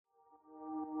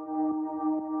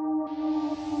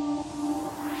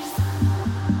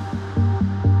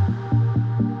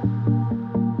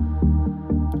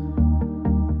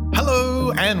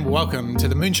and welcome to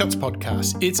the Moonshots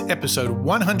Podcast. It's episode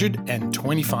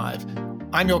 125.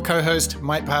 I'm your co-host,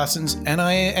 Mike Parsons, and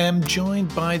I am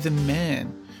joined by the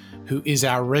man who is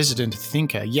our resident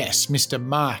thinker. Yes, Mr.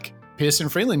 Mark Pearson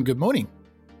Freeland. Good morning.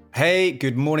 Hey,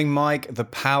 good morning, Mike. The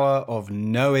power of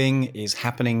knowing is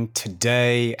happening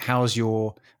today. How's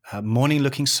your morning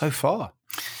looking so far?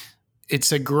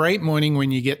 It's a great morning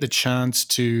when you get the chance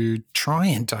to try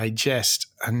and digest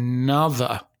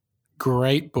another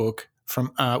great book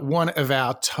from one of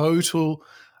our top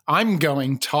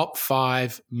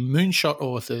 5 moonshot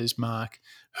authors. Mark,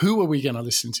 who are we going to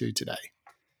listen to today?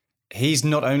 He's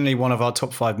not only one of our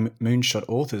top 5 moonshot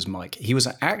authors, Mike. He was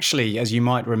actually, as you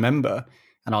might remember,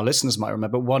 and our listeners might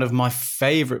remember, one of my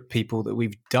favorite people that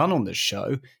we've done on this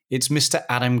show. It's Mr.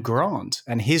 Adam Grant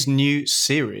and his new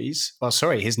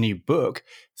his new book,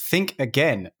 Think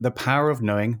Again, The Power of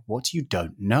Knowing What You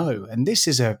Don't Know. And this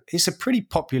is it's a pretty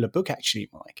popular book, actually,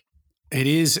 Mike. It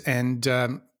is, and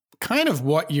kind of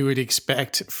what you would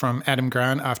expect from Adam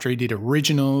Grant after he did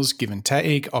Originals, Give and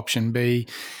Take, Option B.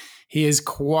 He is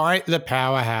quite the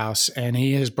powerhouse, and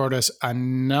he has brought us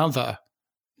another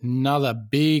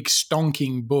big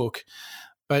stonking book.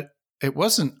 But it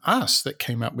wasn't us that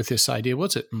came up with this idea,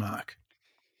 was it, Mark?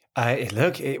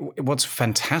 What's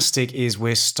fantastic is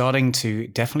we're starting to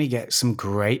definitely get some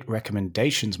great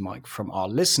recommendations, Mike, from our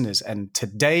listeners. And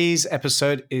today's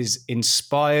episode is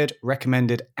inspired,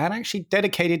 recommended, and actually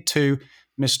dedicated to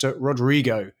Mr.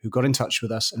 Rodrigo, who got in touch with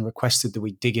us and requested that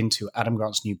we dig into Adam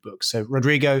Grant's new book. So,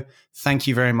 Rodrigo, thank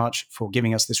you very much for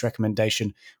giving us this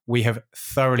recommendation. We have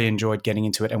thoroughly enjoyed getting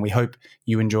into it, and we hope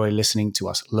you enjoy listening to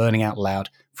us learning out loud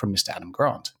from Mr. Adam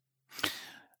Grant.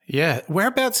 Yeah.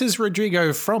 Whereabouts is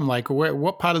Rodrigo from? Like,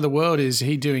 what part of the world is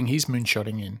he doing his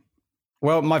moonshotting in?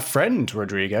 Well, my friend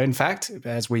Rodrigo, in fact,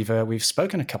 as we've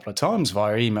spoken a couple of times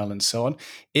via email and so on,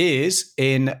 is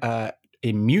in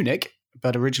Munich,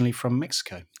 but originally from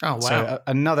Mexico. Oh, wow. So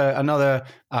another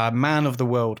man of the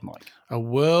world, Mike. A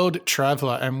world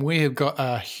traveler. And we have got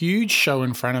a huge show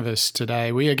in front of us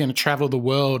today. We are going to travel the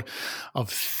world of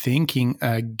thinking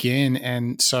again.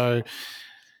 And so,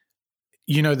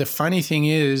 you know, the funny thing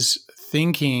is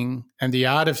thinking and the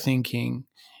art of thinking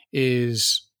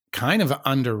is kind of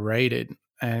underrated.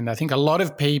 And I think a lot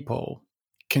of people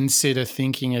consider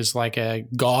thinking as like a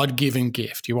God-given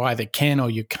gift. You either can or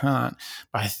you can't.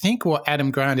 But I think what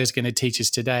Adam Grant is going to teach us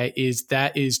today is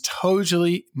that is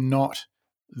totally not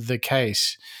the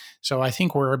case. So I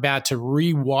think we're about to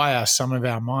rewire some of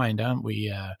our mind, aren't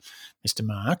we, Mr.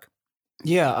 Mark?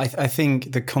 Yeah, I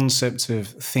think the concept of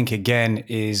think again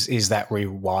is that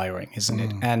rewiring, isn't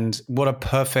it? And what a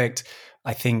perfect,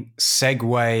 I think,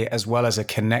 segue as well as a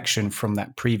connection from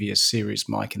that previous series,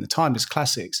 Mike, in the Timeless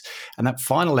Classics. And that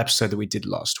final episode that we did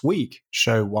last week,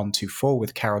 show 124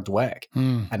 with Carol Dweck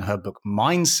and her book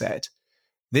Mindset.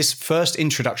 This first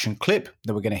introduction clip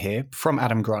that we're going to hear from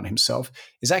Adam Grant himself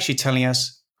is actually telling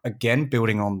us, again,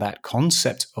 building on that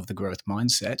concept of the growth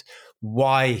mindset,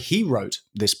 why he wrote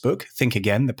this book, Think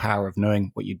Again, The Power of Knowing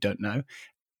What You Don't Know,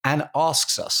 and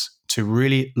asks us to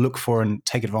really look for and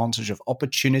take advantage of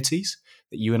opportunities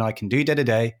that you and I can do day to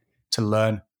day to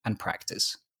learn and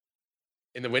practice.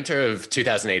 In the winter of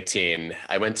 2018,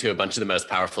 I went to a bunch of the most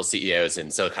powerful CEOs in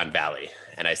Silicon Valley.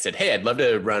 And I said, hey, I'd love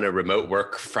to run a remote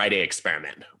work Friday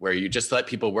experiment where you just let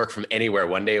people work from anywhere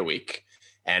one day a week.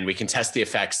 And we can test the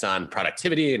effects on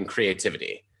productivity and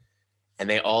creativity. And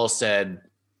they all said,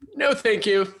 no, thank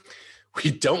you. We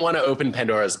don't want to open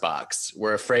Pandora's box.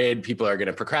 We're afraid people are going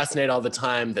to procrastinate all the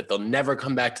time, that they'll never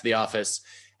come back to the office,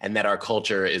 and that our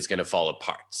culture is going to fall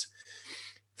apart.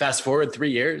 Fast forward 3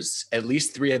 years, at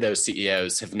least 3 of those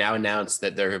CEOs have now announced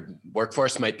that their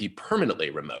workforce might be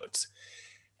permanently remote.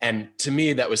 And to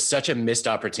me, that was such a missed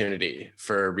opportunity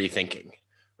for rethinking.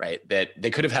 Right? That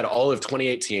they could have had all of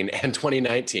 2018 and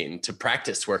 2019 to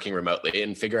practice working remotely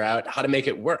and figure out how to make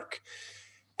it work.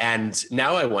 And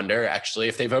now I wonder actually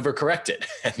if they've overcorrected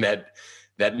and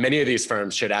that many of these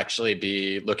firms should actually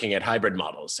be looking at hybrid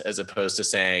models as opposed to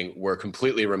saying we're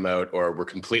completely remote or we're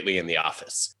completely in the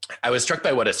office. I was struck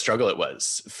by what a struggle it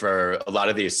was for a lot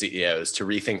of these CEOs to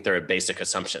rethink their basic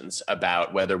assumptions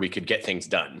about whether we could get things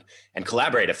done and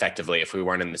collaborate effectively if we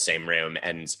weren't in the same room.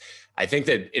 And I think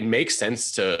that it makes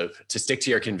sense to stick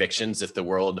to your convictions if the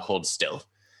world holds still.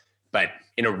 But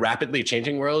in a rapidly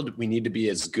changing world, we need to be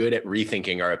as good at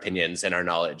rethinking our opinions and our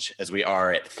knowledge as we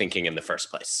are at thinking in the first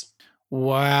place.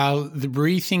 Wow, the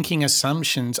rethinking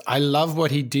assumptions. I love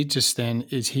what he did just then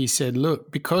is he said,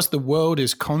 look, because the world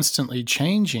is constantly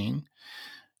changing,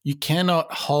 you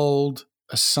cannot hold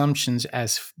assumptions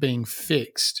as being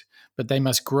fixed, but they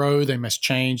must grow, they must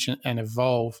change and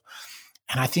evolve.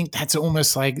 And I think that's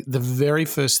almost like the very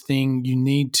first thing you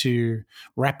need to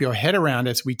wrap your head around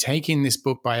as we take in this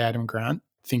book by Adam Grant,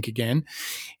 Think Again,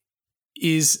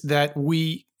 is that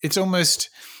we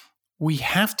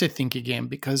have to think again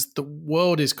because the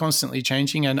world is constantly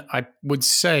changing. And I would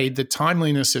say the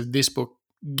timeliness of this book,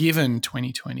 given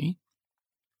 2020,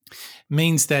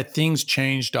 means that things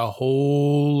changed a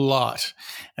whole lot.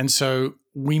 And so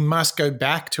we must go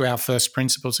back to our first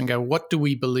principles and go, what do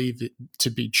we believe to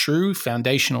be true,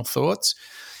 foundational thoughts?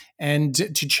 And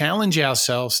to challenge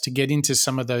ourselves to get into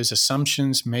some of those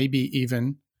assumptions, maybe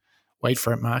even, wait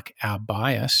for it, Mark, our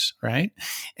bias, right?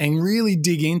 And really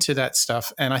dig into that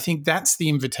stuff. And I think that's the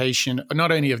invitation,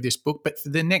 not only of this book, but for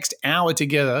the next hour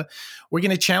together, we're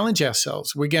going to challenge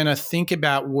ourselves. We're going to think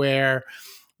about where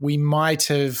we might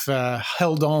have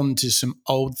held on to some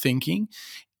old thinking.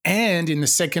 And in the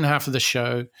second half of the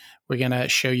show, we're going to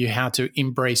show you how to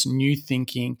embrace new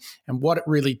thinking and what it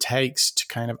really takes to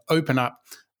kind of open up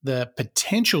the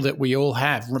potential that we all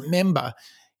have. Remember,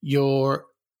 your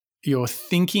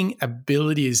thinking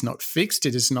ability is not fixed.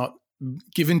 It is not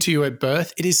given to you at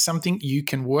birth. It is something you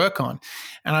can work on.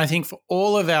 And I think for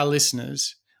all of our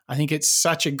listeners, I think it's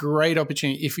such a great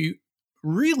opportunity. If you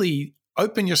really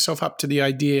open yourself up to the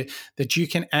idea that you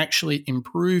can actually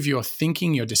improve your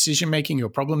thinking, your decision-making, your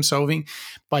problem-solving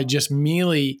by just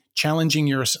merely challenging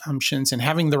your assumptions and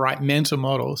having the right mental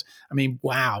models. I mean,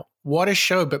 wow, what a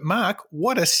show. But Mark,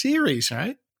 what a series,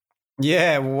 right?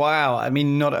 Yeah, wow. I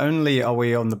mean, not only are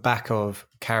we on the back of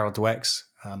Carol Dweck's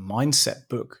mindset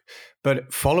book,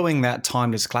 but following that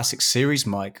Timeless Classic series,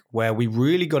 Mike, where we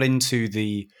really got into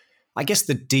the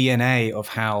DNA of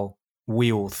how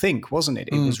we all think, wasn't it?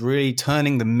 It was really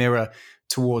turning the mirror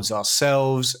towards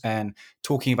ourselves and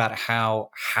talking about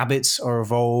how habits are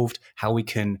evolved, how we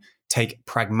can take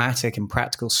pragmatic and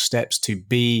practical steps to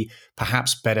be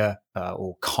perhaps better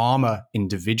or calmer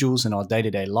individuals in our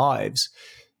day-to-day lives.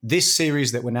 This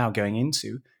series that we're now going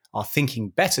into, our Thinking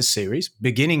Better series,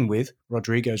 beginning with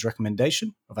Rodrigo's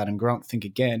recommendation of Adam Grant, Think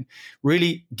Again,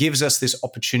 really gives us this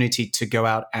opportunity to go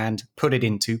out and put it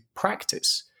into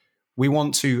practice. We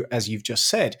want to, as you've just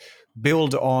said,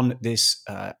 build on this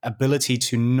ability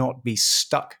to not be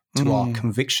stuck to our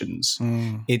convictions.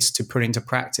 It's to put into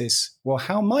practice, well,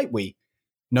 how might we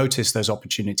notice those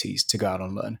opportunities to go out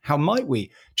and learn? How might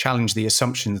we challenge the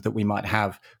assumptions that we might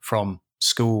have from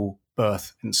school,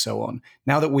 birth, and so on?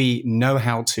 Now that we know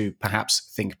how to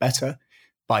perhaps think better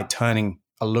by turning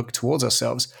a look towards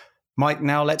ourselves, Mike,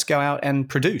 now let's go out and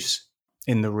produce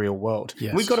in the real world.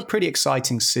 Yes. We've got a pretty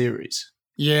exciting series.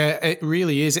 Yeah, it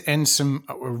really is. And some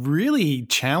really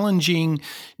challenging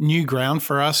new ground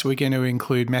for us. We're going to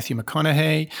include Matthew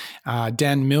McConaughey,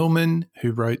 Dan Millman,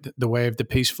 who wrote The Way of the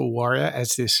Peaceful Warrior,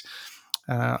 as this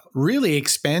really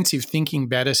expansive Thinking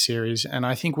Better series. And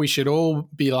I think we should all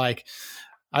be like,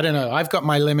 I don't know, I've got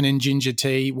my lemon and ginger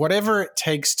tea, whatever it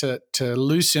takes to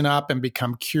loosen up and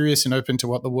become curious and open to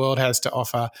what the world has to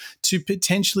offer, to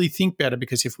potentially think better.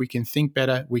 Because if we can think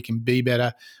better, we can be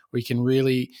better. We can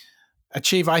really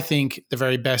achieve, I think, the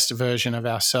very best version of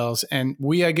ourselves. And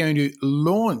we are going to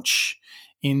launch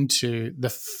into the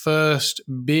first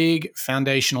big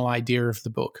foundational idea of the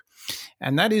book.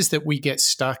 And that is that we get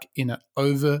stuck in an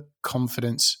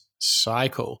overconfidence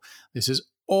cycle. This is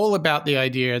all about the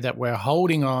idea that we're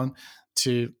holding on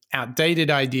to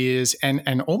outdated ideas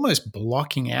and almost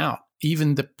blocking out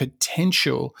even the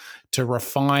potential to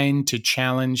refine, to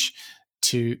challenge,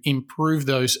 to improve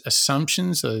those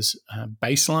assumptions, those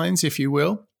baselines, if you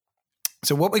will.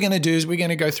 So what we're going to do is we're going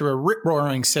to go through a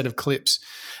rip-roaring set of clips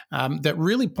that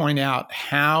really point out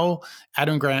how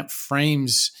Adam Grant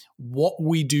frames what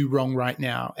we do wrong right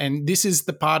now. And this is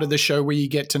the part of the show where you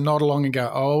get to nod along and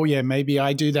go, oh, yeah, maybe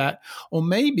I do that. Or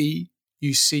maybe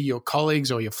you see your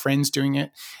colleagues or your friends doing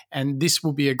it. And this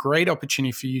will be a great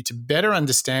opportunity for you to better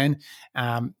understand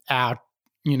our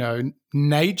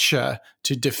nature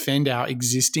to defend our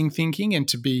existing thinking and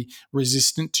to be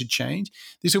resistant to change.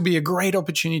 This will be a great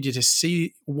opportunity to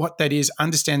see what that is,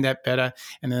 understand that better.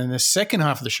 And then in the second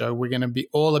half of the show, we're going to be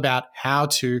all about how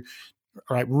to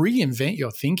reinvent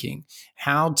your thinking,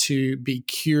 how to be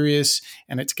curious.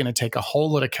 And it's going to take a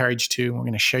whole lot of courage too. And we're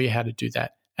going to show you how to do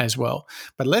that as well.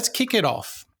 But let's kick it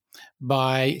off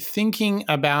by thinking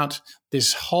about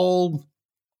this whole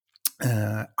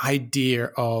idea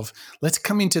of let's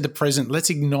come into the present. Let's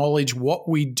acknowledge what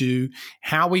we do,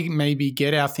 how we maybe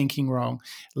get our thinking wrong.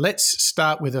 Let's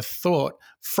start with a thought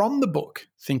from the book,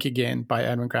 Think Again by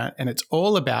Adam Grant. And it's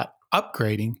all about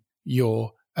upgrading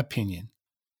your opinion.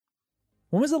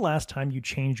 When was the last time you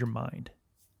changed your mind?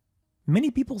 Many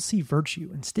people see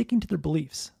virtue in sticking to their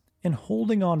beliefs and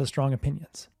holding on to strong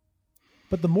opinions.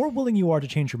 But the more willing you are to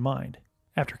change your mind,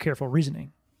 after careful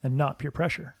reasoning, and not peer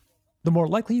pressure, the more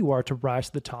likely you are to rise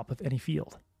to the top of any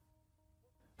field.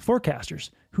 Forecasters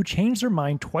who change their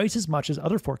mind twice as much as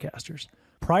other forecasters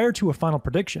prior to a final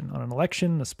prediction on an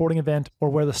election, a sporting event, or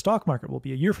where the stock market will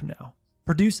be a year from now,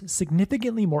 produce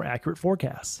significantly more accurate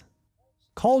forecasts.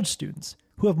 College students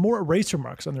who have more eraser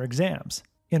marks on their exams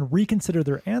and reconsider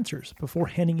their answers before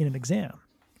handing in an exam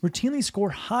routinely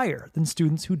score higher than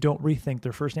students who don't rethink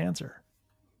their first answer.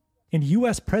 And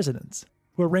US presidents,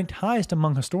 who are ranked highest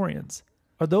among historians,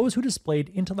 are those who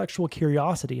displayed intellectual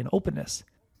curiosity and openness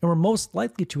and were most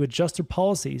likely to adjust their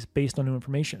policies based on new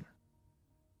information.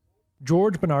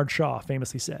 George Bernard Shaw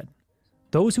famously said,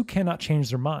 "Those who cannot change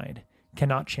their mind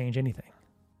cannot change anything."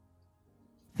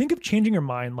 Think of changing your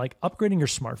mind like upgrading your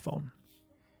smartphone.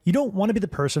 You don't want to be the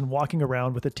person walking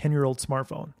around with a 10-year-old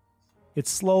smartphone. It's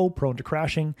slow, prone to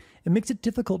crashing, and makes it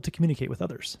difficult to communicate with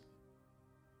others.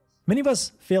 Many of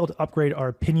us fail to upgrade our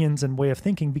opinions and way of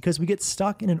thinking because we get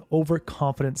stuck in an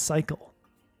overconfident cycle.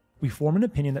 We form an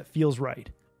opinion that feels right.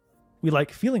 We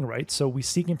like feeling right, so we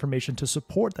seek information to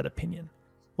support that opinion,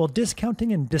 while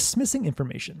discounting and dismissing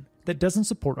information that doesn't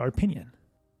support our opinion.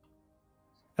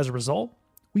 As a result,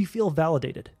 we feel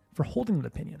validated for holding an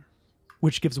opinion,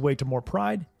 which gives way to more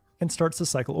pride and starts the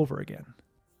cycle over again.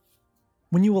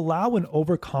 When you allow an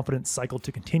overconfident cycle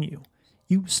to continue,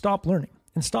 you stop learning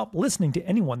and stop listening to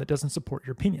anyone that doesn't support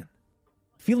your opinion.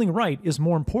 Feeling right is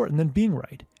more important than being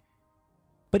right.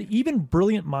 But even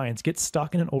brilliant minds get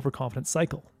stuck in an overconfident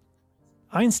cycle.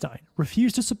 Einstein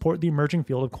refused to support the emerging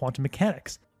field of quantum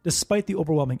mechanics, despite the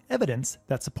overwhelming evidence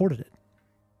that supported it.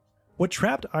 What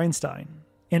trapped Einstein,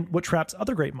 and what traps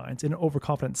other great minds in an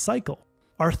overconfident cycle,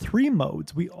 are three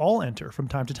modes we all enter from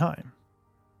time to time: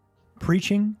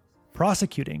 preaching,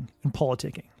 prosecuting, and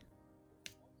politicking.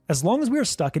 As long as we are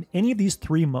stuck in any of these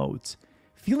three modes,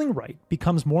 feeling right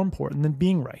becomes more important than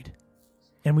being right,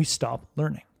 and we stop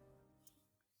learning.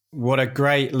 What a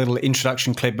great little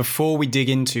introduction clip. Before we dig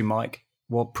into, Mike,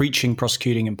 what preaching,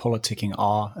 prosecuting, and politicking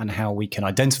are and how we can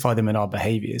identify them in our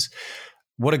behaviors,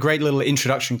 what a great little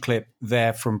introduction clip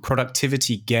there from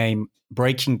Productivity Game,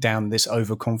 breaking down this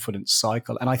overconfidence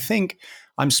cycle. And I think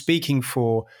I'm speaking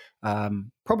for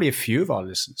probably a few of our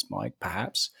listeners, Mike,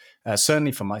 perhaps,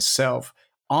 certainly for myself.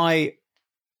 I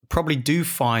probably do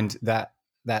find that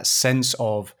sense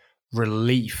of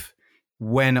relief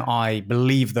when I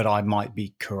believe that I might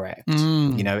be correct.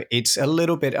 You know, it's a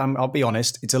little bit, I'll be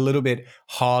honest, it's a little bit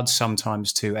hard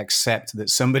sometimes to accept that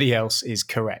somebody else is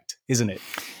correct, isn't it?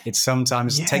 It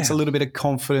sometimes takes a little bit of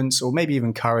confidence or maybe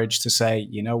even courage to say,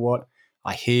 you know what,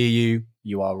 I hear you,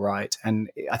 you are right.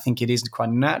 And I think it is quite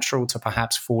natural to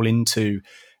perhaps fall into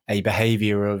a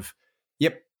behavior of,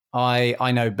 yep,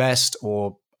 I know best,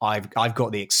 or I've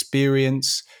got the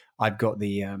experience, I've got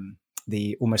the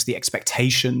almost the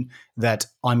expectation that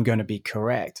I'm going to be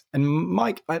correct. And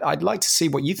Mike, I'd like to see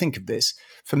what you think of this.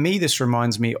 For me, this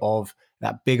reminds me of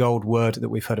that big old word that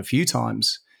we've heard a few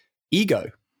times,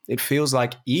 ego. It feels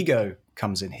like ego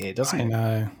comes in here, doesn't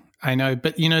it? I know.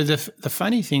 But, you know, the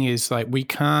funny thing is, like, we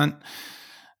can't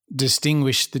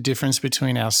distinguish the difference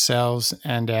between ourselves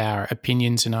and our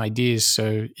opinions and ideas.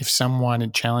 So if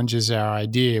someone challenges our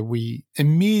idea, we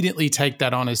immediately take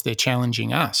that on as they're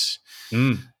challenging us.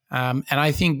 And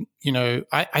I think, you know,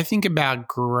 I think about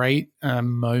great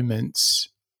moments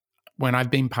when I've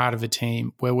been part of a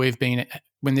team where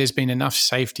when there's been enough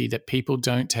safety that people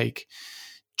don't take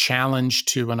challenge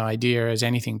to an idea as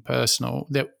anything personal,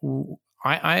 that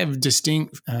I have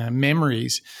distinct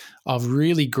memories of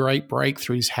really great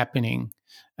breakthroughs happening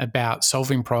about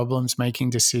solving problems, making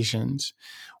decisions,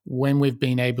 when we've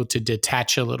been able to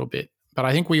detach a little bit. But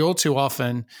I think we all too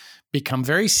often become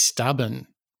very stubborn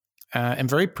and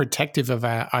very protective of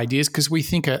our ideas because we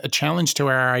think a challenge to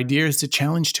our idea is a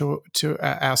challenge to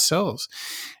ourselves.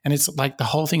 And it's like the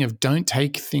whole thing of don't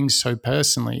take things so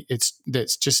personally.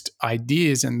 That's just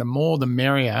ideas, and the more the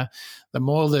merrier. The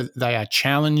more that they are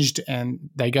challenged and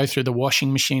they go through the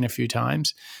washing machine a few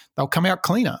times, they'll come out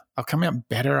cleaner. They'll come out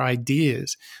better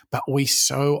ideas. But we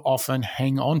so often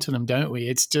hang on to them, don't we?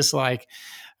 It's just like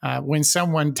when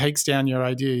someone takes down your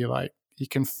idea, you're like, you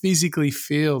can physically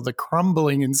feel the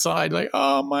crumbling inside, like,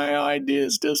 oh, my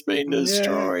idea's just been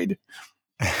destroyed.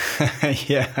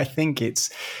 Yeah, I think it's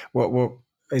what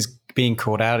is being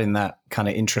called out in that kind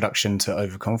of introduction to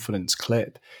overconfidence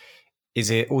clip. Is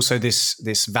it also this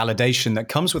validation that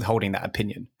comes with holding that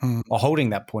opinion or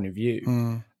holding that point of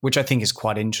view, which I think is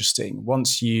quite interesting.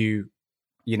 Once you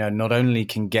not only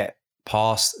can get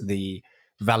past the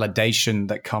validation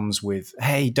that comes with,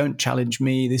 hey, don't challenge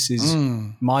me. This is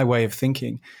my way of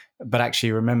thinking. But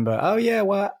actually remember, oh yeah,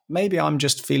 well, maybe I'm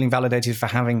just feeling validated for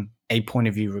having a point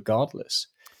of view regardless.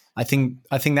 I think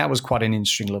that was quite an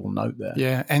interesting little note there.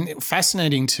 Yeah, and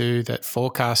fascinating too that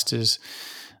forecasters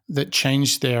that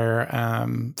changed their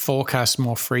forecast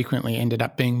more frequently ended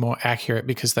up being more accurate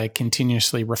because they're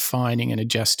continuously refining and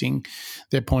adjusting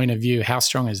their point of view. How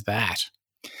strong is that?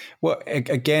 Well,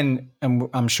 again, and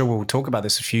I'm sure we'll talk about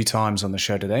this a few times on the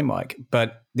show today, Mike,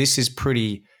 but this is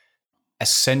pretty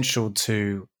essential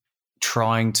to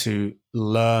trying to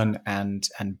learn and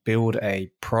build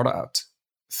a product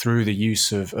through the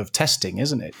use of testing,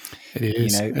 isn't it? It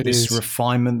is. This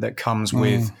refinement that comes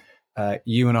with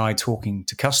you and I talking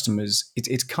to customers.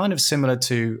 It's kind of similar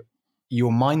to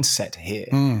your mindset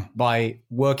here. By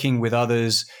working with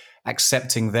others,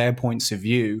 accepting their points of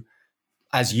view.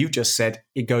 As you just said,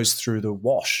 it goes through the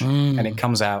wash and it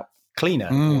comes out cleaner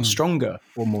or stronger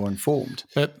or more informed.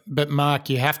 But Mark,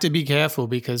 you have to be careful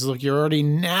because look, you're already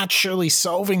naturally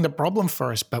solving the problem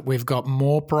for us, but we've got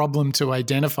more problem to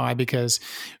identify because,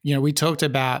 we talked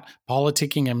about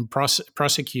politicking and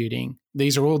prosecuting.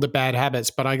 These are all the bad habits,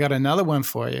 but I got another one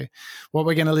for you. What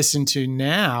we're going to listen to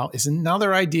now is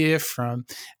another idea from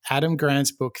Adam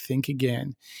Grant's book, Think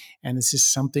Again. And this is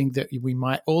something that we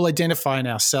might all identify in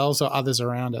ourselves or others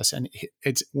around us. And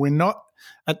we're not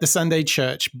at the Sunday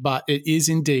church, but it is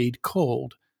indeed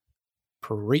called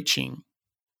preaching.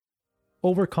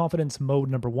 Overconfidence mode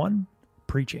number 1,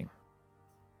 preaching.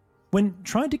 When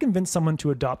trying to convince someone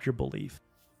to adopt your belief,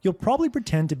 you'll probably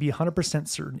pretend to be 100%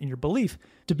 certain in your belief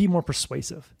to be more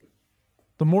persuasive.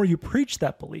 The more you preach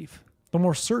that belief, the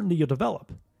more certainty you'll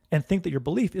develop and think that your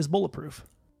belief is bulletproof.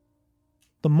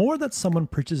 The more that someone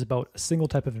preaches about a single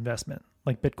type of investment,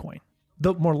 like Bitcoin,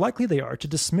 the more likely they are to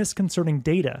dismiss concerning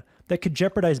data that could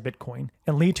jeopardize Bitcoin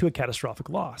and lead to a catastrophic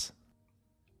loss.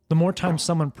 The more times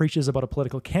someone preaches about a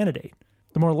political candidate,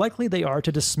 the more likely they are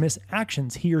to dismiss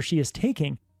actions he or she is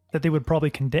taking that they would probably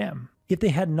condemn if they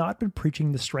had not been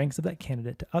preaching the strengths of that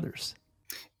candidate to others.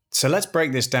 So let's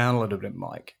break this down a little bit,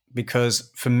 Mike,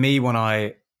 because for me, when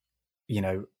I,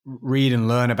 read and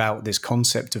learn about this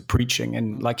concept of preaching,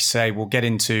 and like you say, we'll get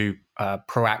into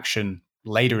proaction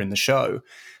later in the show,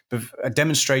 but a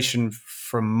demonstration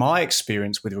from my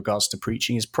experience with regards to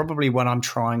preaching is probably when I'm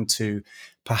trying to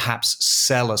perhaps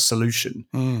sell a solution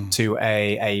to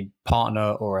a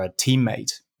partner or a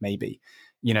teammate, maybe.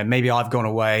 Maybe I've gone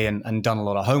away and done a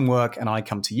lot of homework and I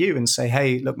come to you and say,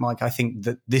 hey, look, Mike, I think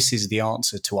that this is the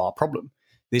answer to our problem.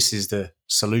 This is the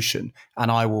solution. And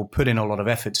I will put in a lot of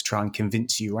effort to try and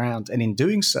convince you around. And in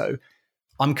doing so,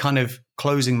 I'm kind of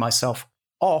closing myself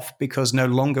off because no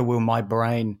longer will my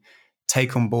brain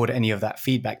take on board any of that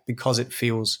feedback because it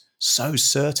feels so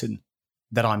certain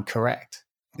that I'm correct.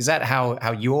 Is that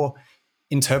how you're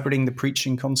interpreting the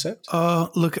preaching concept?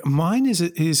 Look, mine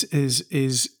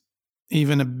is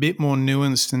even a bit more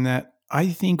nuanced than that. I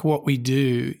think what we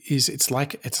do is it's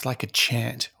like a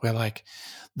chant. We're like,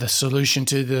 the solution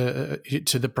to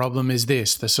the problem is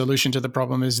this. The solution to the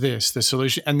problem is this. The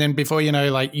solution, and then before you know,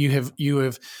 like you have,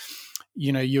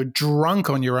 you're drunk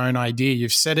on your own idea.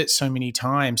 You've said it so many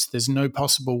times. There's no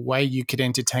possible way you could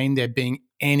entertain there being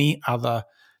any other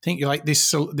thing. You're like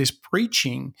this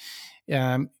preaching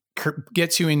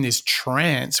gets you in this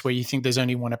trance where you think there's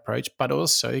only one approach, but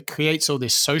also it creates all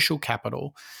this social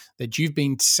capital that you've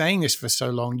been saying this for so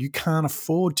long, you can't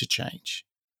afford to change.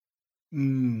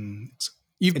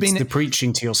 It's the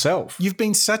preaching to yourself. You've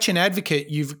been such an advocate.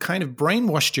 You've kind of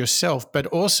brainwashed yourself, but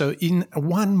also in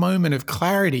one moment of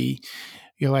clarity,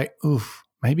 you're like, oof,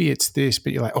 maybe it's this,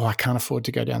 but you're like, oh, I can't afford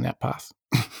to go down that path.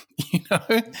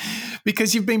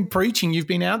 Because you've been preaching, you've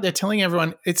been out there telling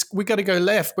everyone we got to go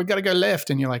left, we got to go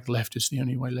left. And you're like, left is the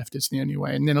only way, left is the only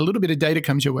way. And then a little bit of data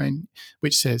comes your way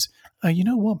which says, oh, you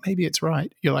know what, maybe it's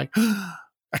right. You're like, oh,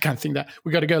 I can't think that.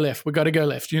 We got to go left. We got to go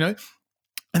left,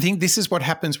 I think this is what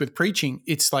happens with preaching.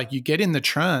 It's like you get in the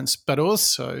trance, but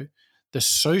also the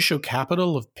social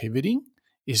capital of pivoting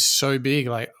is so big.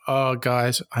 Like, oh,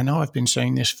 guys, I know I've been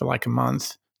saying this for like a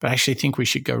month, but I actually think we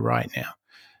should go right now.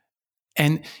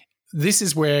 And this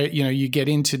is where, you get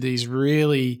into these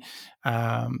really,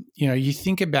 you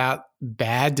think about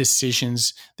bad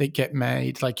decisions that get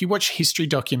made. Like you watch history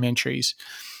documentaries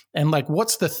and like,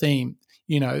 what's the theme?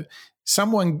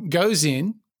 Someone goes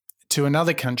in to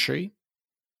another country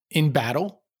in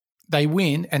battle, they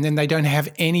win, and then they don't have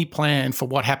any plan for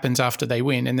what happens after they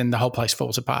win, and then the whole place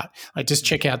falls apart. Like just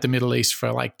check out the Middle East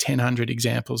for like 1,000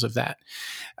 examples of that.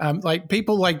 Like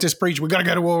people like just preach, we got to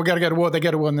go to war, we got to go to war. They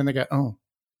go to war, and then they go, oh,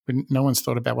 no one's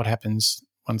thought about what happens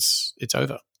once it's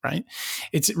over. right?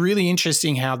 It's really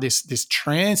interesting how this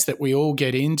trance that we all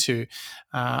get into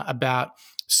about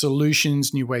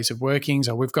solutions, new ways of working.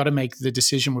 So we've got to make the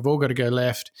decision. We've all got to go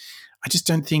left. I just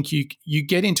don't think you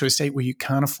get into a state where you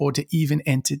can't afford to even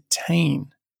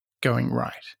entertain going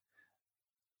right.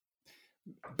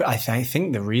 But I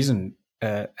think the reason,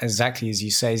 exactly as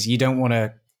you say, is you don't want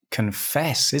to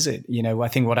confess, is it? I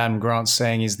think what Adam Grant's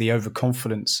saying is the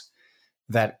overconfidence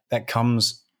that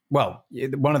comes. Well,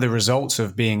 one of the results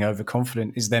of being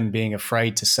overconfident is them being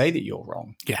afraid to say that you're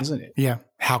wrong, isn't it? Yeah.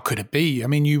 How could it be? I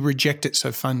mean, you reject it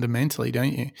so fundamentally,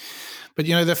 don't you? But,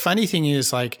 the funny thing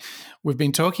is, like, we've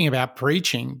been talking about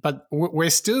preaching, but we're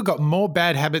still got more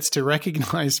bad habits to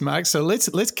recognize, Mark. So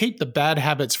let's keep the bad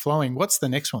habits flowing. What's the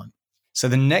next one? So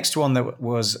the next one that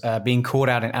was being called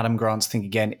out in Adam Grant's Think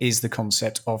Again is the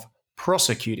concept of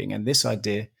prosecuting. And this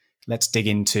idea, let's dig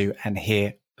into and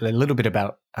hear a little bit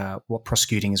about what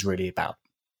prosecuting is really about.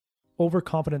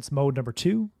 Overconfidence mode number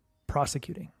 2,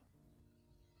 prosecuting.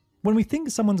 When we think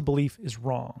someone's belief is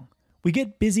wrong, we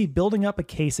get busy building up a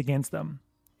case against them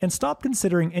and stop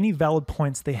considering any valid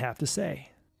points they have to say.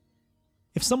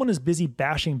 If someone is busy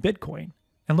bashing Bitcoin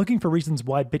and looking for reasons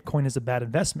why Bitcoin is a bad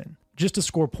investment just to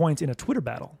score points in a Twitter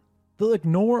battle, they'll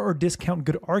ignore or discount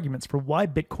good arguments for why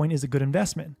Bitcoin is a good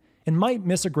investment and might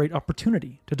miss a great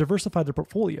opportunity to diversify their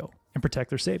portfolio and protect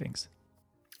their savings.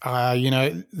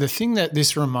 The thing that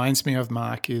this reminds me of,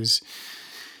 Mark, is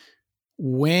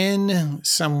when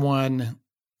someone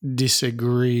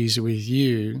disagrees with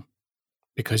you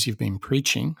because you've been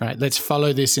preaching, right? Let's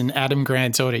follow this in Adam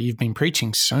Grant's order. You've been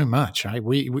preaching so much, right?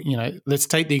 We let's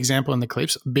take the example in the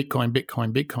clips,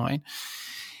 Bitcoin.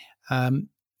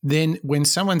 Then when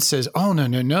someone says, oh, no,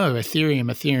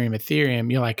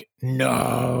 Ethereum, you're like,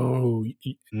 no.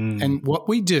 And what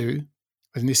we do,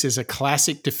 and this is a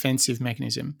classic defensive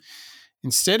mechanism,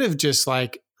 instead of just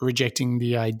like rejecting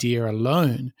the idea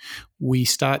alone, we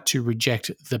start to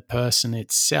reject the person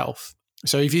itself.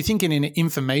 So if you think in an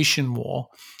information war,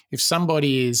 if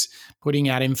somebody is putting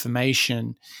out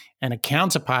information and a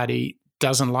counterparty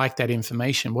doesn't like that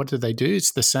information, what do?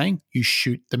 It's the saying, you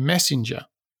shoot the messenger,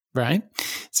 right?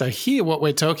 So here what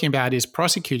we're talking about is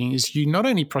prosecuting, is you not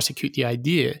only prosecute the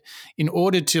idea in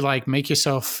order to like make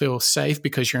yourself feel safe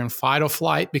because you're in fight or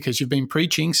flight because you've been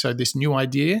preaching. So this new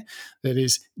idea that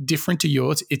is different to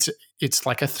yours, it's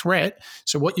like a threat.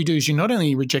 So what you do is you not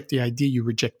only reject the idea, you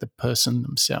reject the person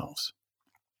themselves.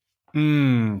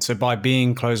 So by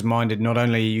being closed-minded, not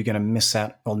only are you going to miss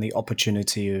out on the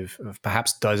opportunity of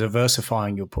perhaps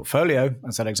diversifying your portfolio,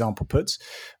 as that example puts,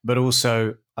 but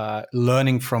also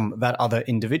learning from that other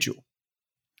individual.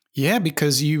 Yeah,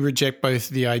 because you reject both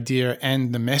the idea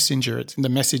and the messenger, the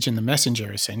message and the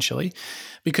messenger, essentially.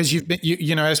 Because you've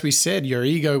been, as we said, your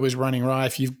ego was running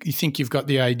rife. You think you've got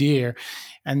the idea,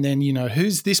 and then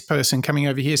who's this person coming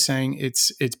over here saying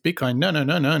it's Bitcoin?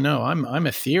 No. I'm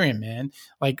Ethereum, man.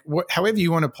 Like however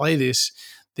you want to play this.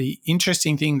 The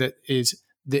interesting thing that is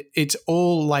that it's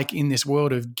all like in this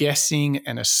world of guessing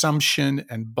and assumption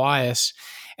and bias,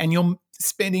 and you're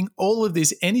spending all of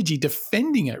this energy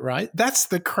defending it, right? That's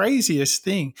the craziest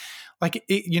thing. Like,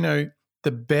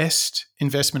 the best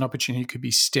investment opportunity could be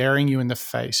staring you in the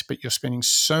face, but you're spending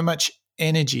so much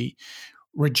energy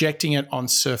rejecting it on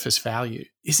surface value.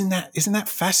 Isn't that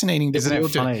fascinating? Isn't it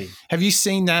funny? Have you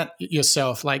seen that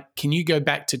yourself? Like, can you go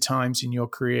back to times in your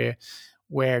career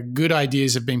where good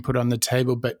ideas have been put on the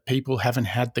table, but people haven't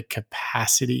had the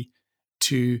capacity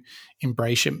to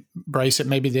embrace it?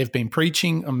 Maybe they've been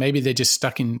preaching, or maybe they're just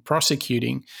stuck in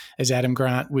prosecuting, as Adam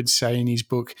Grant would say in his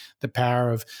book, The Power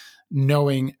of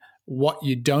Knowing What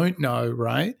You Don't Know,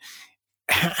 right?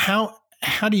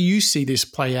 How do you see this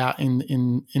play out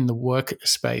in the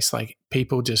workspace, like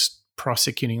people just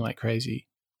prosecuting like crazy?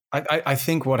 I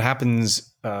think what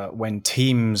happens when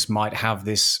teams might have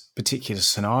this particular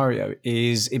scenario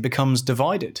is it becomes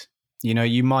divided.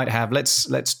 You might have,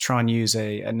 let's try and use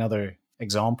another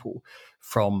example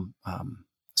from a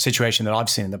situation that I've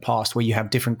seen in the past, where you have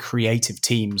different creative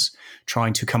teams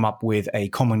trying to come up with a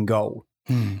common goal.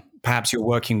 Perhaps you're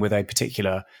working with a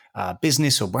particular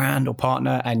business or brand or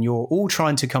partner, and you're all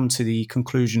trying to come to the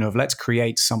conclusion of, let's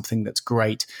create something that's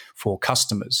great for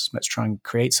customers. Let's try and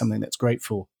create something that's great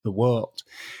for the world.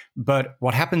 But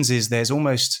what happens is there's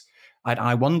almost,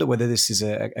 I wonder whether this is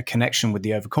a connection with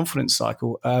the overconfidence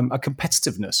cycle, a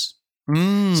competitiveness.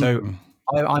 So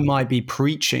I might be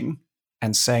preaching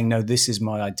and saying, no, this is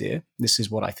my idea. This is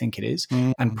what I think it is.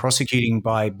 And prosecuting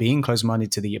by being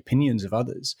closed-minded to the opinions of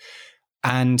others.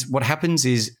 And what happens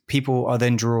is people are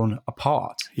then drawn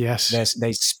apart. Yes.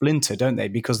 They splinter, don't they?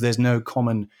 Because there's no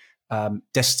common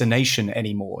destination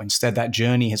anymore. Instead, that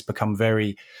journey has become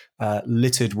very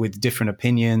littered with different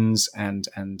opinions and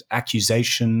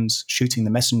accusations, shooting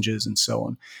the messengers, and so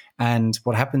on. And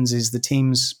what happens is the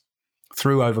teams,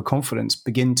 through overconfidence,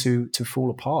 begin to fall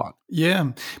apart.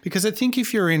 Yeah, because I think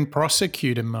if you're in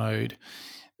prosecutor mode,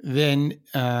 then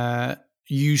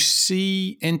you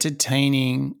see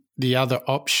entertaining the other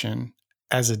option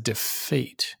as a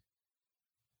defeat.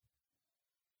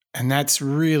 And that's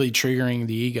really triggering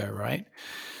the ego, right?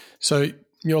 So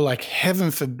you're like,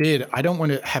 heaven forbid, I don't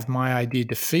want to have my idea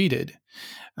defeated.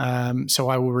 So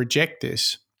I will reject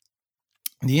this.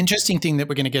 The interesting thing that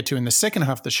we're going to get to in the second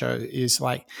half of the show is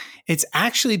like, it's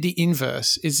actually the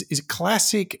inverse, is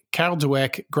classic Carol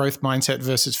Dweck growth mindset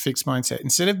versus fixed mindset.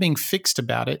 Instead of being fixed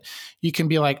about it, you can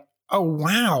be like, oh,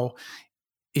 wow,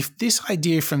 if this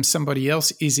idea from somebody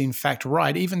else is in fact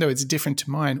right, even though it's different to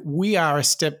mine, we are a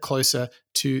step closer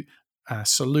to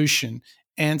solution,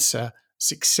 answer,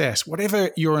 success, whatever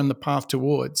you're on the path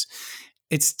towards.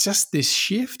 It's just this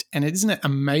shift. And isn't it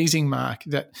amazing, Mark,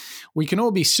 that we can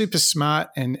all be super smart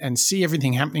and see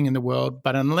everything happening in the world,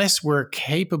 but unless we're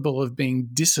capable of being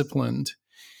disciplined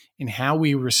in how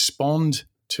we respond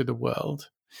to the world,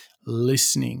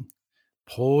 listening,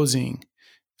 pausing,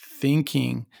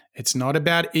 thinking, it's not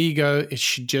about ego. It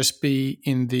should just be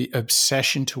in the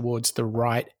obsession towards the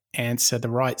right answer, the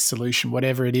right solution,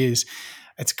 whatever it is.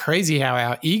 It's crazy how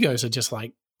our egos are just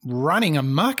like running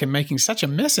amok and making such a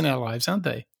mess in our lives, aren't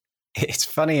they? It's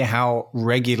funny how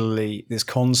regularly this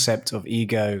concept of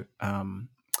ego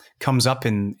comes up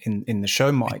in the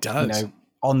show, Mike. It does.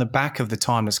 On the back of the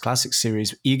Timeless Classic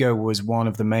series, ego was one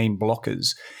of the main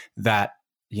blockers that,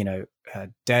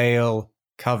 Dale,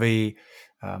 Covey,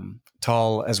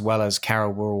 Toll, as well as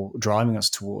Carol were all driving us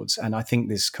towards. And I think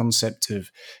this concept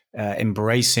of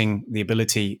embracing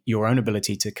your own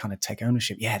ability to kind of take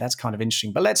ownership, that's kind of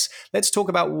interesting. But let's talk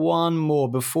about one more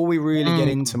before we really get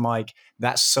into, Mike,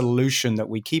 that solution that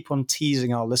we keep on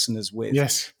teasing our listeners with.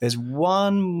 Yes. There's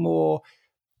one more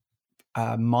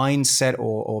mindset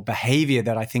or behavior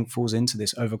that I think falls into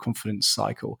this overconfidence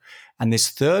cycle. And this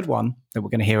third one that we're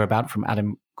going to hear about from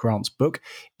Adam Grant's book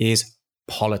is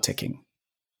politicking.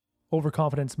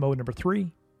 Overconfidence mode number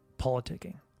 3,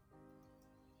 politicking.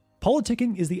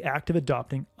 Politicking is the act of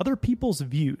adopting other people's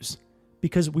views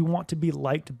because we want to be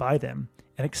liked by them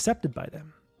and accepted by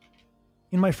them.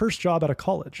 In my first job out of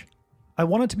college, I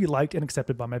wanted to be liked and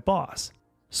accepted by my boss,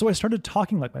 so I started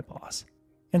talking like my boss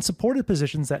and supported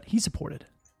positions that he supported.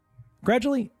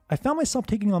 Gradually, I found myself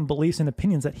taking on beliefs and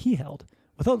opinions that he held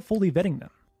without fully vetting them.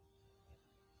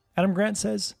 Adam Grant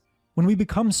says, when we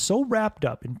become so wrapped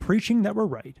up in preaching that we're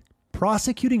right,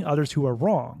 prosecuting others who are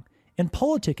wrong, and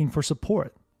politicking for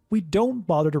support, we don't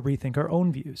bother to rethink our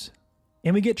own views,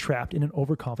 and we get trapped in an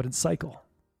overconfidence cycle.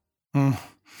 It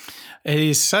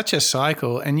is such a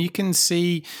cycle, and you can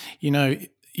see,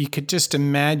 you could just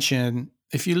imagine,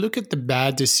 if you look at the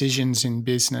bad decisions in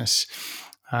business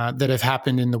that have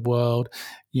happened in the world,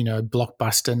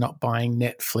 Blockbuster not buying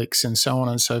Netflix and so on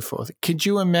and so forth, could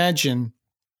you imagine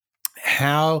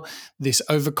how this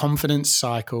overconfidence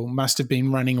cycle must have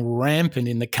been running rampant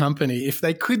in the company? If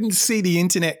they couldn't see the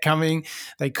internet coming,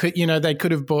 they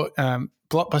could have bought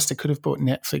Blockbuster could have bought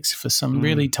Netflix for some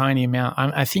really tiny amount.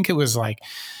 I think it was like,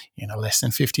 less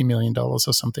than $50 million or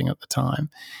something at the time.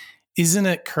 Isn't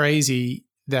it crazy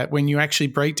that when you actually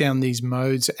break down these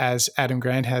modes, as Adam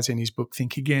Grant has in his book,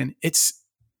 Think Again,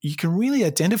 you can really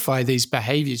identify these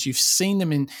behaviors. You've seen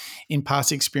them in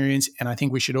past experience, and I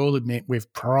think we should all admit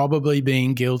we've probably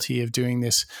been guilty of doing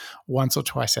this once or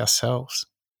twice ourselves.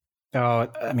 Oh,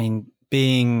 I mean,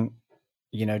 being,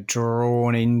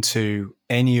 drawn into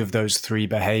any of those 3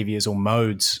 behaviors or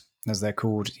modes, as they're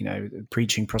called,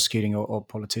 preaching, prosecuting, or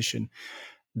politician,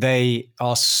 they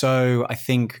are so, I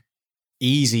think,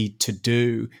 easy to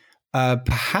do,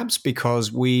 perhaps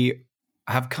because we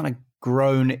have kind of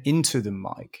grown into them,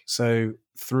 Mike. So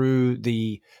through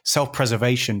the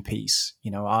self-preservation piece,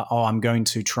 I'm going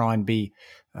to try and be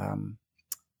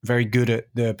very good at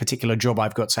the particular job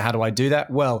I've got. So how do I do that?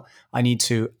 Well, I need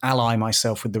to ally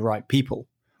myself with the right people,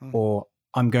 or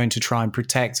I'm going to try and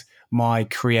protect my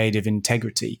creative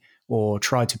integrity, or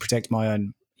try to protect my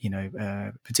own,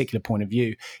 particular point of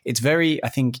view. It's very, I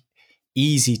think,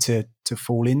 easy to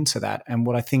fall into that. And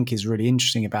what I think is really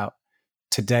interesting about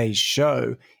today's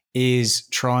show is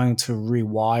trying to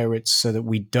rewire it so that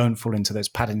we don't fall into those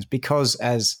patterns, because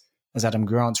as Adam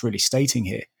Grant's really stating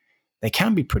here, they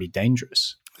can be pretty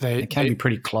dangerous. They can be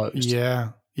pretty closed.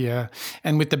 Yeah.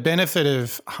 And with the benefit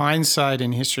of hindsight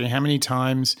in history, how many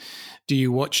times do you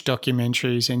watch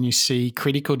documentaries and you see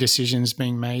critical decisions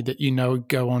being made that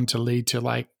go on to lead to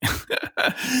like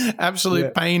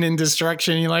absolute pain and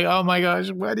destruction? You're like, oh my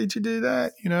gosh, why did you do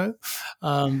that?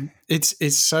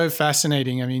 It's so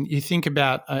fascinating. I mean, you think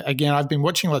about, again, I've been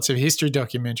watching lots of history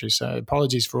documentaries, so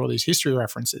apologies for all these history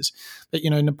references. But,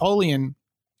 Napoleon,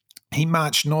 he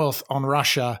marched north on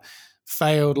Russia,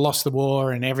 failed, lost the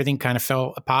war, and everything kind of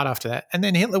fell apart after that. And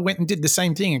then Hitler went and did the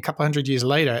same thing a couple hundred years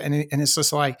later. And it's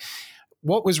just like,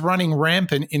 what was running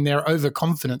rampant in their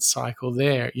overconfidence cycle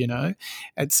there,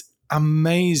 It's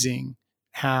amazing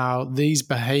how these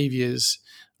behaviors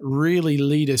really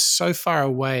lead us so far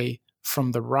away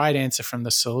from the right answer, from the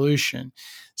solution.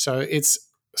 So it's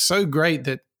so great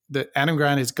that Adam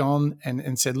Grant has gone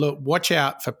and said, look, watch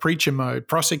out for preacher mode,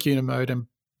 prosecutor mode, and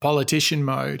politician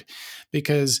mode,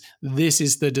 because this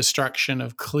is the destruction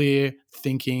of clear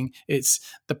thinking. It's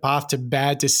the path to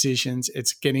bad decisions.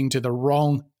 It's getting to the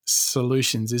wrong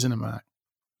solutions, isn't it, Mark?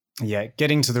 Yeah,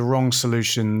 getting to the wrong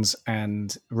solutions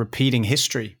and repeating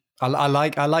history. I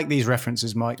like these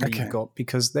references, Mike, that you've got,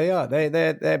 because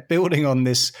they're building on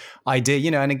this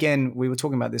idea, and again, we were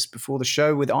talking about this before the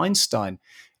show with Einstein.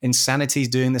 Insanity is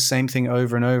doing the same thing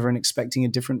over and over and expecting a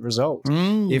different result.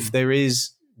 If there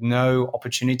is no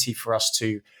opportunity for us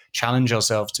to challenge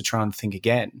ourselves to try and think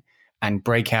again and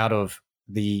break out of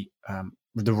the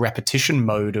repetition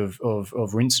mode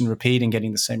of rinse and repeat and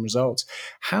getting the same results,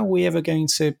 how are we ever going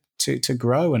to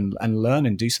grow and learn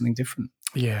and do something different?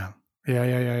 Yeah.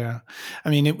 I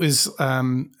mean, it was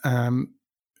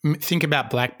think about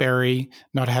BlackBerry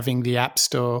not having the App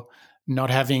Store, not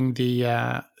having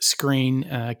the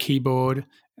screen keyboard.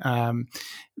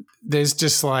 There's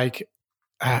just like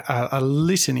a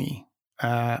litany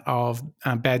of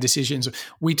bad decisions.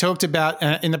 We talked about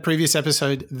in the previous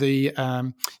episode, the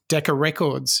Decca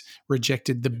Records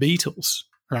rejected the Beatles,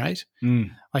 right?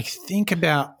 Like, think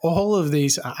about all of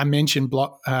these. I mentioned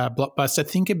Blockbuster.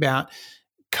 Think about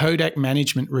Kodak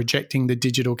management rejecting the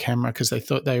digital camera because they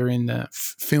thought they were in the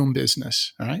film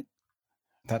business, right?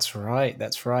 That's right.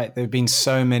 There have been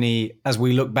so many, as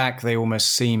we look back, they almost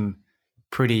seem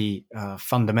pretty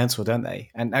fundamental, don't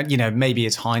they? And maybe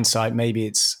it's hindsight, maybe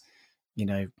it's,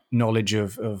 knowledge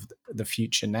of the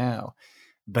future now.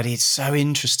 But it's so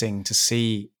interesting to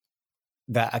see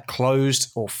that a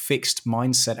closed or fixed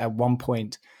mindset at one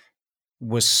point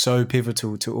was so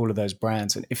pivotal to all of those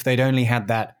brands. And if they'd only had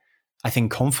that, I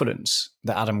think, confidence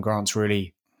that Adam Grant's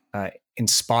really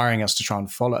inspiring us to try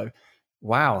and follow,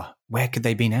 wow, where could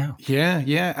they be now?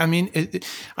 Yeah. I mean,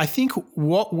 I think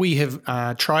what we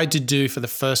have tried to do for the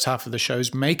first half of the show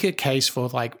is make a case for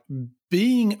like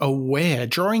being aware,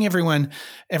 drawing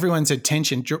everyone's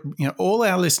attention. All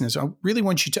our listeners, I really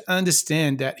want you to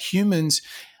understand that humans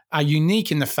are unique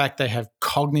in the fact they have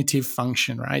cognitive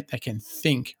function, right? They can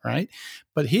think, right?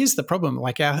 But here's the problem.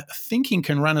 Like, our thinking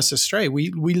can run us astray.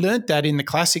 We learned that in the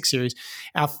classic series.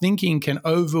 Our thinking can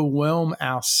overwhelm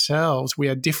ourselves. We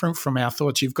are different from our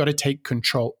thoughts. You've got to take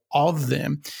control of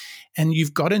them. And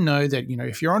you've got to know that,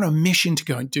 if you're on a mission to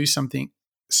go and do something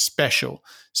special,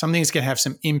 something that's going to have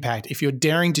some impact, if you're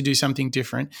daring to do something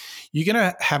different, you're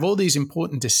going to have all these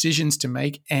important decisions to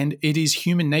make, and it is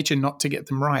human nature not to get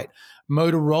them right.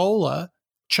 Motorola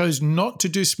chose not to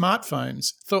do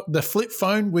smartphones, thought the flip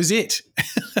phone was it.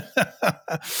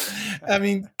 I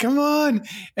mean, come on.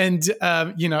 And,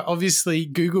 obviously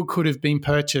Google could have been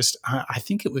purchased. I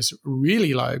think it was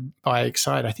really low by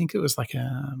Excite. I think it was like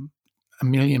 $1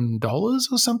 million or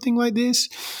something like this.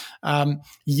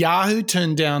 Yahoo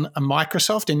turned down a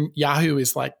Microsoft, and Yahoo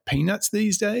is like peanuts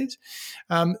these days.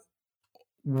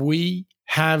 We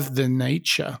have the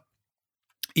nature,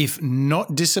 if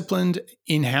not disciplined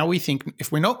in how we think,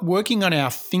 if we're not working on our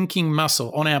thinking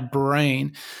muscle, on our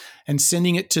brain, and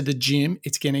sending it to the gym,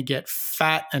 it's going to get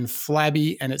fat and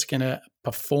flabby, and it's going to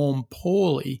perform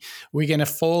poorly. We're going to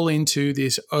fall into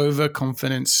this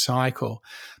overconfidence cycle.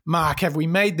 Mark, have we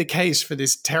made the case for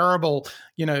this terrible,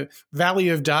 valley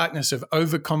of darkness of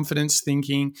overconfidence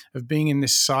thinking, of being in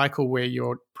this cycle where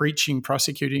you're preaching,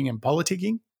 prosecuting, and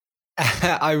politicking?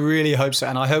 I really hope so.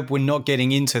 And I hope we're not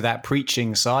getting into that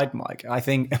preaching side, Mike. I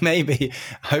think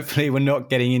hopefully we're not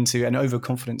getting into an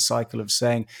overconfident cycle of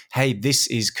saying, hey, this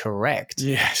is correct.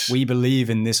 Yes. We believe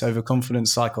in this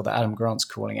overconfidence cycle that Adam Grant's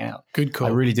calling out. Good call.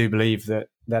 I really do believe that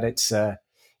it's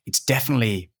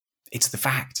definitely, it's the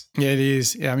fact. Yeah, it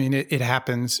is. I mean, it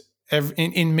happens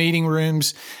in meeting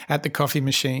rooms, at the coffee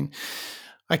machine.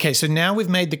 Okay, so now we've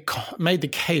made the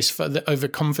case for the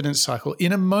overconfidence cycle.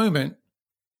 In a moment,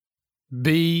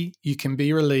 B, you can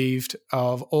be relieved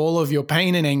of all of your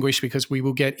pain and anguish because we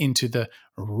will get into the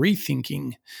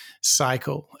rethinking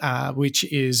cycle, which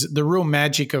is the real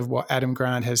magic of what Adam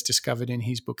Grant has discovered in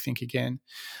his book, Think Again.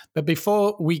 But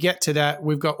before we get to that,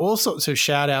 we've got all sorts of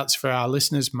shout outs for our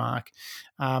listeners, Mark.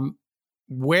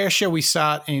 Where shall we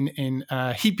start in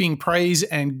heaping praise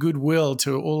and goodwill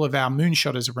to all of our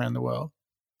moonshotters around the world?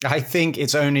 I think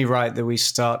it's only right that we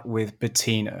start with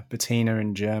Bettina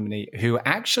in Germany, who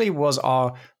actually was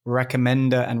our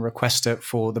recommender and requester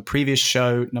for the previous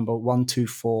show, number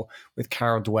 124, with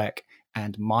Carol Dweck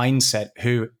and Mindset,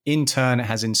 who in turn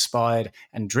has inspired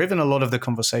and driven a lot of the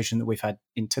conversation that we've had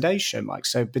in today's show, Mike.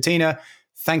 So Bettina,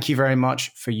 thank you very much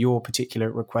for your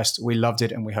particular request. We loved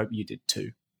it and we hope you did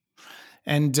too.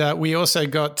 And we also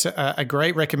got a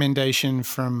great recommendation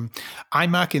from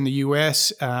IMAC in the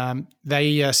US.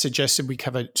 They suggested we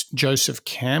cover Joseph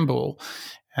Campbell,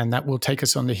 and that will take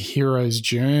us on the hero's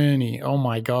journey. Oh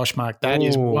my gosh, Mark, that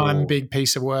is one big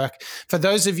piece of work. For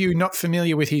those of you not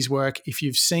familiar with his work, if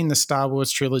you've seen the Star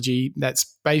Wars trilogy,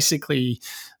 that's basically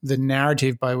the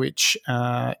narrative by which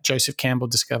Joseph Campbell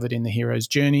discovered in the hero's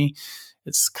journey.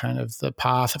 It's kind of the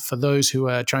path for those who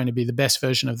are trying to be the best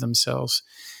version of themselves.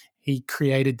 He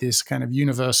created this kind of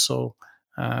universal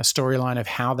storyline of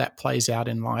how that plays out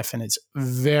in life. And it's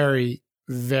very,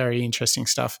 very interesting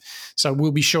stuff. So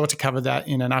we'll be sure to cover that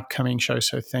in an upcoming show.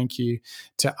 So thank you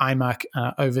to IMAC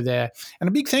over there. And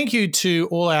a big thank you to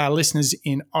all our listeners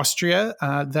in Austria.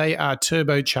 They are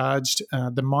turbocharged.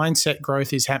 The mindset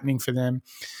growth is happening for them.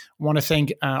 I want to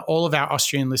thank all of our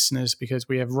Austrian listeners because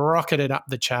we have rocketed up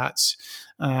the charts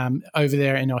over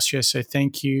there in Austria. So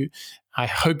thank you. I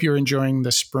hope you're enjoying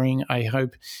the spring. I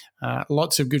hope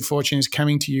lots of good fortune is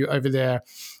coming to you over there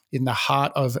in the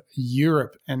heart of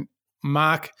Europe. And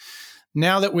Mark,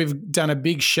 now that we've done a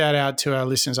big shout out to our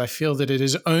listeners, I feel that it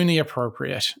is only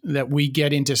appropriate that we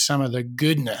get into some of the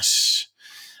goodness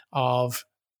of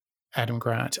Adam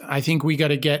Grant. I think we got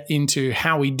to get into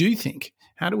how we do think.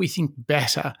 How do we think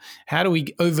better? How do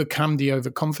we overcome the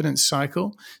overconfidence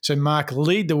cycle? So, Mark,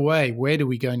 lead the way. Where do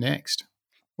we go next?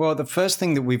 Well, the first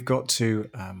thing that we've got to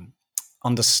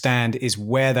understand is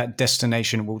where that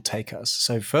destination will take us.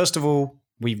 So first of all,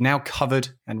 we've now covered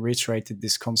and reiterated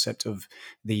this concept of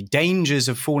the dangers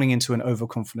of falling into an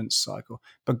overconfidence cycle.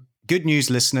 But good news,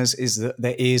 listeners, is that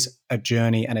there is a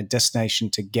journey and a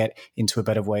destination to get into a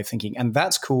better way of thinking. And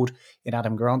that's called, in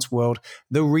Adam Grant's world,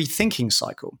 the rethinking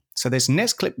cycle. So this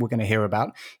next clip we're going to hear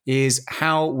about is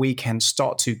how we can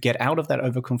start to get out of that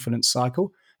overconfidence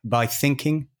cycle by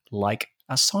thinking like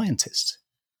a scientist.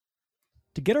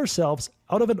 To get ourselves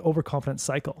out of an overconfident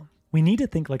cycle, we need to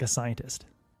think like a scientist.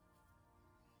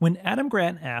 When Adam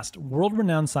Grant asked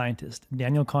world-renowned scientist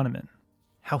Daniel Kahneman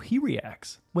how he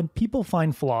reacts when people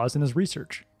find flaws in his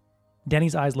research,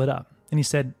 Danny's eyes lit up and he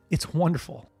said, "It's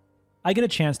wonderful. I get a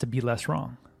chance to be less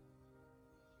wrong."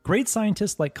 Great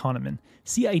scientists like Kahneman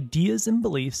see ideas and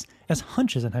beliefs as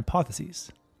hunches and hypotheses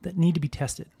that need to be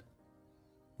tested.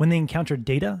 When they encounter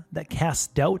data that casts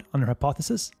doubt on their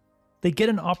hypothesis, they get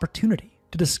an opportunity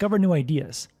to discover new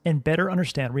ideas and better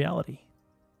understand reality.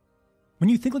 When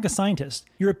you think like a scientist,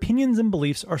 your opinions and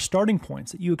beliefs are starting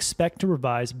points that you expect to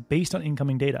revise based on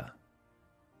incoming data.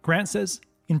 Grant says,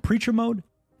 in preacher mode,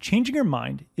 changing your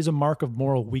mind is a mark of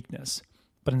moral weakness,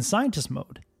 but in scientist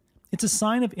mode, it's a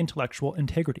sign of intellectual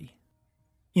integrity.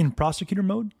 In prosecutor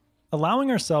mode, allowing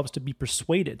ourselves to be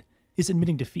persuaded is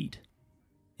admitting defeat.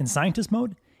 In scientist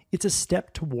mode, it's a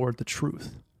step toward the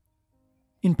truth.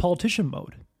 In politician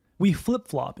mode, we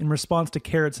flip-flop in response to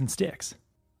carrots and sticks.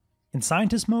 In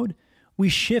scientist mode, we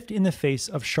shift in the face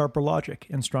of sharper logic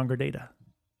and stronger data.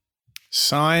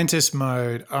 Scientist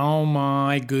mode. Oh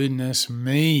my goodness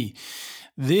me.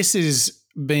 This has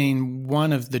been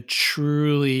one of the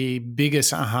truly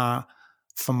biggest aha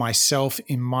for myself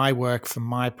in my work, for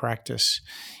my practice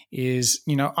is,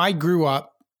 I grew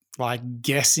up like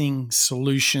guessing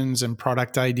solutions and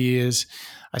product ideas.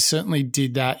 I certainly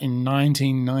did that in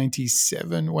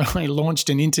 1997 when I launched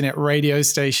an internet radio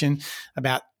station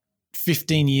about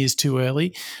 15 years too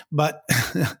early. But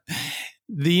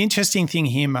the interesting thing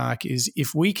here, Mark, is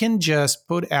if we can just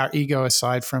put our ego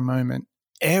aside for a moment,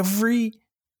 every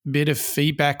bit of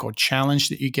feedback or challenge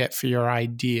that you get for your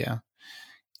idea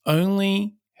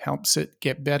only helps it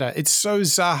get better. It's so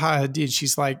Zaha Hadid.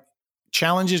 She's like,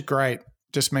 challenge is great.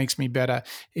 Just makes me better.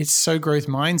 It's so growth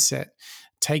mindset,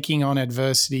 taking on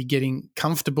adversity, getting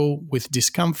comfortable with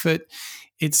discomfort.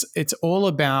 It's all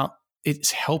about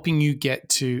it's helping you get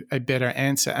to a better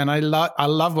answer. And I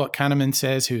love what Kahneman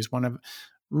says, who's one of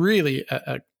really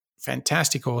a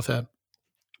fantastic author.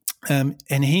 And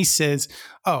he says,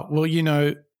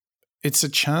 it's a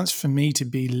chance for me to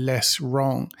be less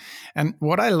wrong. And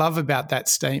what I love about that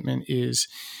statement is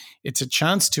it's a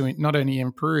chance to not only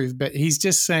improve, but he's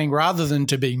just saying rather than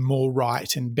to be more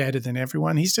right and better than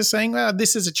everyone, he's just saying, well,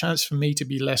 this is a chance for me to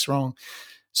be less wrong.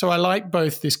 So I like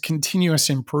both this continuous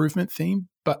improvement theme,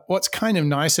 but what's kind of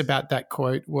nice about that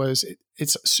quote was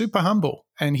it's super humble,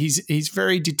 and he's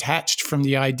very detached from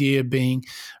the idea of being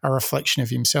a reflection of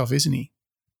himself, isn't he?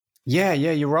 Yeah,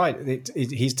 you're right.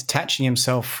 He's detaching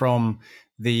himself from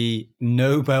the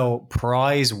Nobel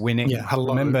Prize winning. Yeah, hello.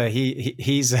 Remember,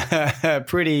 he's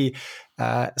pretty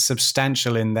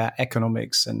substantial in that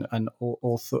economics and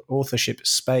authorship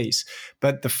space.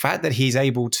 But the fact that he's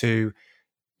able to,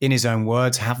 in his own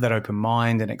words, have that open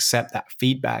mind and accept that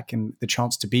feedback and the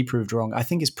chance to be proved wrong, I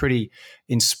think is pretty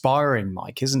inspiring,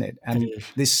 Mike, isn't it? And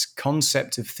this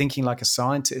concept of thinking like a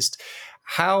scientist,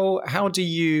 how do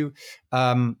you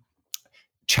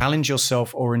challenge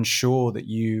yourself or ensure that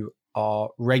you are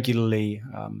regularly,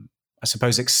 I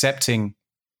suppose, accepting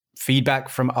feedback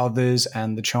from others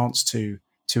and the chance to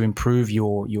improve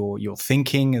your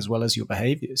thinking as well as your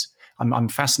behaviors? I'm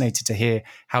fascinated to hear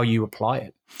how you apply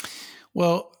it.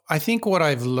 Well, I think what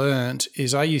I've learned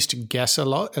is I used to guess a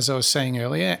lot, as I was saying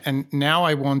earlier, and now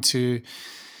I want to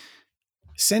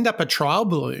send up a trial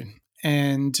balloon.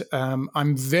 And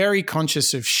I'm very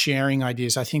conscious of sharing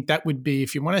ideas. I think that would be,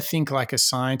 if you want to think like a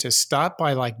scientist, start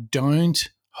by don't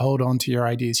hold on to your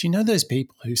ideas. You know those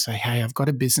people who say, hey, I've got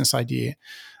a business idea.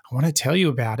 I want to tell you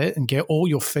about it and get all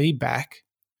your feedback,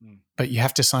 but you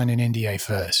have to sign an NDA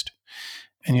first.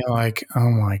 And you're like, oh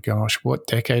my gosh, what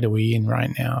decade are we in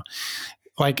right now?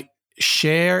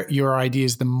 Share your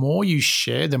ideas. The more you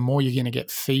share, the more you're going to get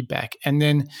feedback. And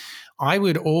then I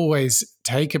would always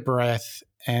take a breath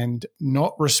and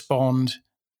not respond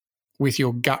with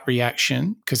your gut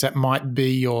reaction, because that might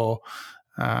be your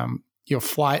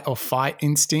flight or fight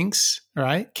instincts,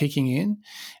 right, kicking in,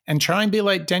 and try and be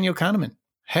like Daniel Kahneman.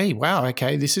 Hey, wow,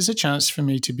 okay, this is a chance for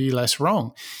me to be less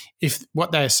wrong. If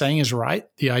what they're saying is right,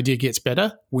 the idea gets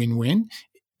better, win-win.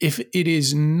 If it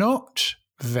is not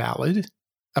valid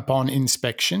upon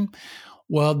inspection,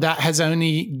 well, that has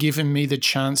only given me the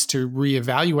chance to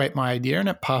reevaluate my idea and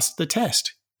it passed the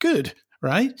test. Good,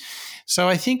 right? So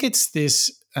I think it's this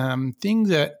thing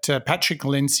that Patrick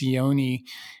Lencioni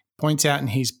points out in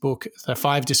his book, The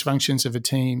 5 Dysfunctions of a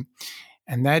Team,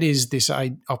 and that is this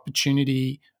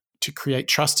opportunity to create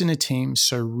trust in a team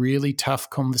so really tough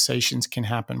conversations can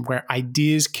happen, where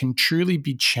ideas can truly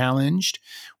be challenged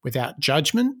without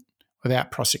judgment, without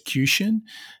prosecution,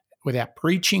 without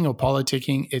preaching or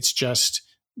politicking. It's just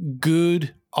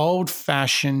good,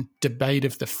 old-fashioned debate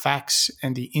of the facts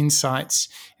and the insights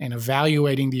and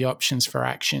evaluating the options for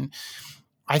action.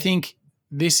 I think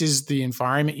this is the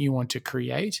environment you want to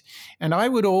create. And I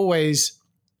would always,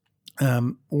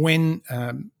 when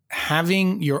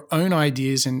having your own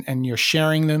ideas and you're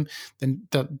sharing them, then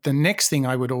the next thing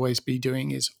I would always be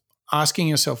doing is asking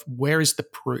yourself, where is the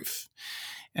proof?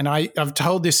 And I've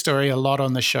told this story a lot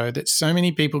on the show, that so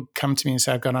many people come to me and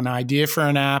say, I've got an idea for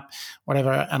an app,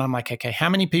 whatever. And I'm like, okay, how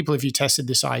many people have you tested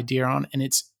this idea on? And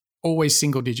it's always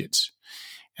single digits.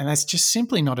 And that's just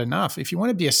simply not enough. If you want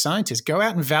to be a scientist, go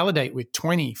out and validate with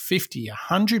 20, 50,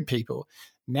 100 people.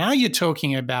 Now you're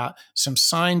talking about some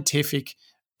scientific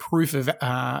proof of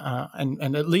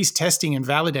and at least testing and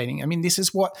validating. I mean, this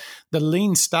is what the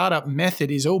lean startup method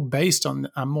is all based on,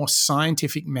 a more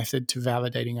scientific method to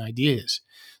validating ideas.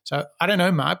 So I don't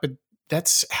know, Mark, but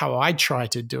that's how I try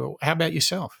to do it. How about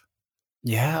yourself?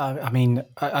 Yeah, I mean,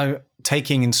 I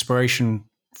taking inspiration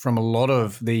from a lot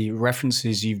of the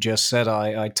references you've just said,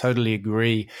 I totally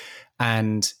agree.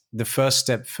 And the first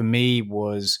step for me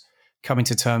was coming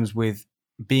to terms with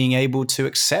being able to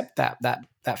accept that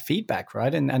feedback,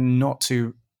 right? And not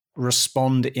to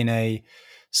respond in a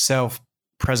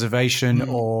self-preservation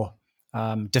or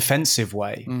defensive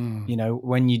way. You know,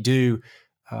 when you do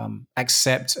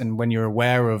accept, and when you're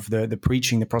aware of the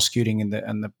preaching, the prosecuting,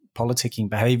 and the politicking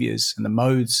behaviors and the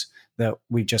modes that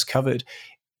we've just covered,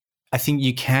 I think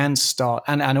you can start,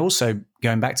 and also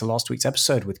going back to last week's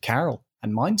episode with Carol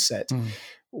and mindset,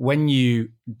 when you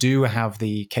do have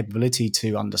the capability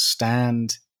to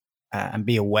understand and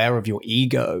be aware of your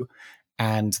ego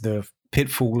and the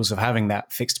pitfalls of having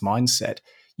that fixed mindset,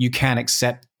 you can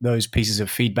accept those pieces of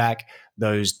feedback,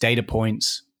 those data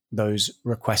points, those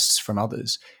requests from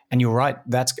others. And you're right,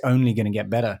 that's only going to get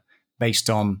better based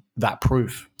on that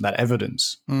proof, that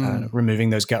evidence, removing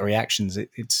those gut reactions.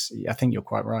 I think you're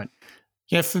quite right.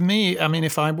 Yeah, for me, I mean,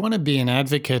 if I want to be an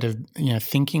advocate of,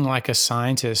 thinking like a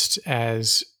scientist,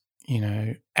 as,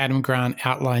 Adam Grant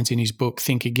outlines in his book,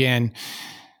 Think Again,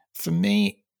 for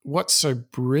me, what's so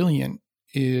brilliant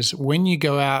is when you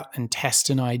go out and test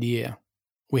an idea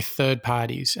with third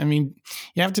parties. I mean,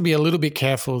 you have to be a little bit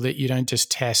careful that you don't just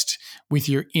test with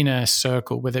your inner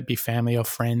circle, whether it be family or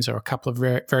friends or a couple of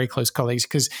very, very close colleagues,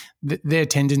 because their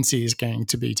tendency is going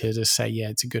to be to just say, yeah,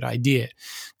 it's a good idea.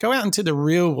 Go out into the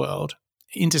real world,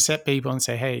 intercept people and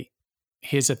say, hey,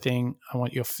 here's a thing. I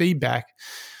want your feedback.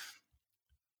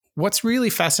 What's really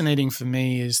fascinating for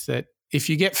me is that if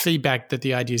you get feedback that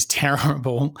the idea is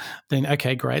terrible, then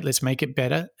okay, great, let's make it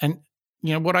better. And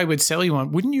what I would sell you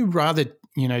on, wouldn't you rather,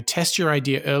 test your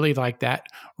idea early like that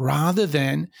rather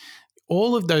than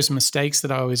all of those mistakes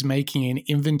that I was making an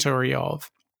inventory of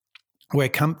where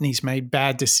companies made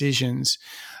bad decisions,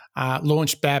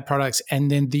 launched bad products,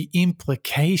 and then the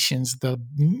implications, the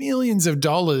millions of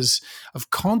dollars of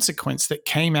consequence that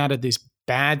came out of this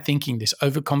bad thinking, this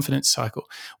overconfidence cycle?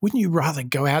 Wouldn't you rather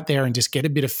go out there and just get a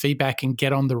bit of feedback and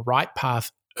get on the right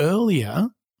path earlier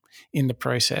in the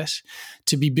process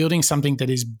to be building something that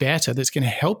is better, that's going to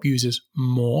help users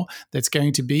more, that's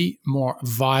going to be more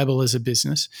viable as a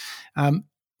business?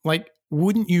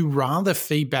 Wouldn't you rather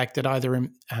feedback that either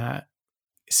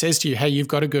says to you, hey, you've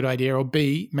got a good idea, or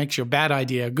B, makes your bad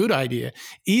idea a good idea?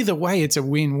 Either way, it's a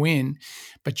win-win,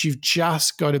 but you've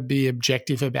just got to be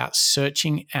objective about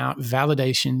searching out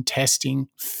validation, testing,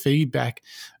 feedback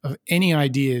of any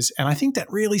ideas. And I think that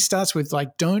really starts with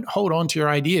don't hold on to your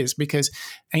ideas, because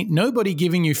ain't nobody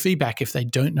giving you feedback if they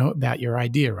don't know about your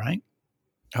idea, right?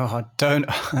 Oh,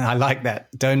 I like that.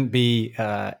 Don't be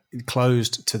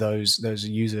closed to those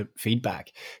user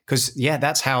feedback, because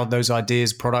that's how those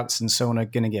ideas, products, and so on are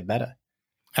going to get better.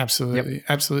 Absolutely. Yep.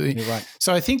 Absolutely. You're right.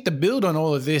 So I think the build on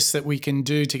all of this that we can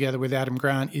do together with Adam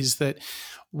Grant is that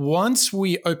once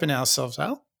we open ourselves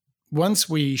up, once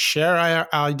we share our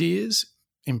ideas,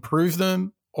 improve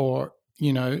them, or,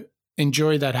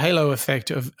 enjoy that halo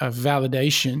effect of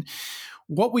validation,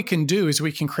 what we can do is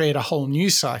we can create a whole new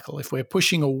cycle. If we're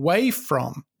pushing away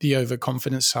from the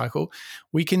overconfidence cycle,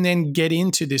 we can then get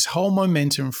into this whole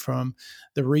momentum from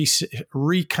the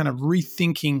kind of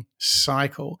rethinking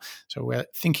cycle. So we're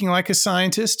thinking like a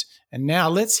scientist. And now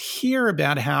let's hear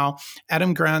about how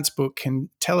Adam Grant's book can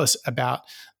tell us about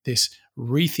this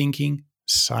rethinking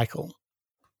cycle.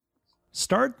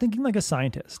 Start thinking like a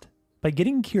scientist by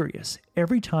getting curious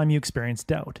every time you experience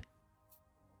doubt.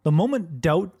 The moment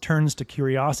doubt turns to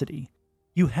curiosity,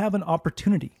 you have an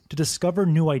opportunity to discover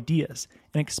new ideas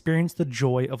and experience the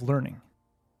joy of learning.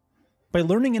 By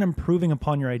learning and improving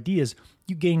upon your ideas,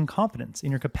 you gain confidence in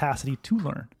your capacity to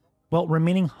learn, while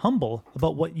remaining humble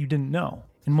about what you didn't know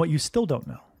and what you still don't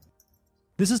know.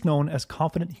 This is known as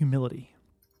confident humility.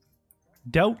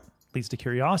 Doubt leads to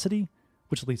curiosity,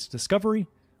 which leads to discovery,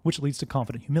 which leads to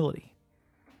confident humility.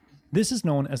 This is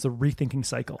known as the rethinking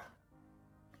cycle.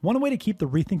 One way to keep the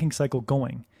rethinking cycle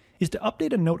going is to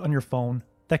update a note on your phone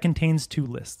that contains two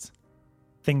lists: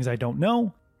 things I don't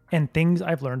know and things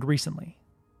I've learned recently.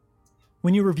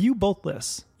 When you review both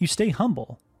lists, you stay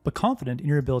humble but confident in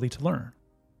your ability to learn.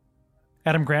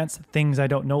 Adam Grant's Things I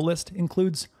Don't Know list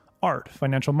includes art,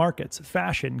 financial markets,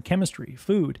 fashion, chemistry,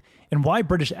 food, and why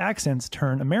British accents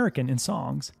turn American in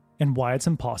songs, and why it's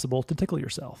impossible to tickle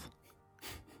yourself.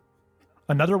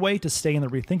 Another way to stay in the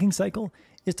rethinking cycle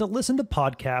is to listen to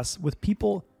podcasts with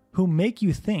people who make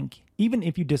you think, even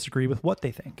if you disagree with what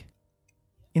they think.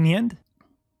 In the end,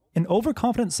 an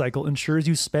overconfident cycle ensures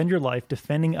you spend your life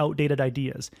defending outdated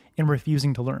ideas and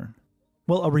refusing to learn,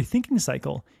 while a rethinking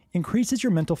cycle increases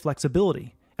your mental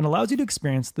flexibility and allows you to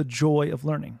experience the joy of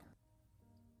learning.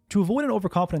 To avoid an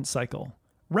overconfident cycle,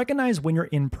 recognize when you're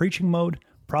in preaching mode,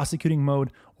 prosecuting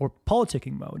mode, or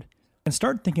politicking mode, and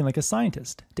start thinking like a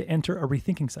scientist to enter a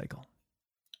rethinking cycle.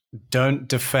 Don't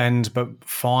defend, but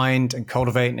find and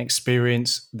cultivate an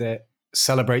experience that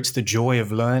celebrates the joy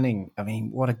of learning. I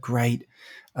mean, what a great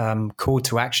call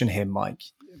to action here, Mike.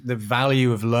 The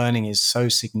value of learning is so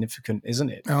significant, isn't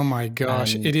it? Oh my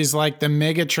gosh. It is like the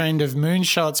mega trend of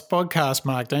Moonshots podcast,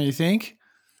 Mark, don't you think?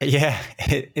 Yeah.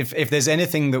 If there's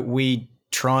anything that we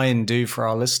try and do for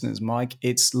our listeners, Mike,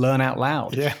 it's learn out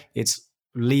loud. Yeah. It's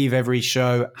leave every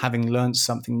show having learned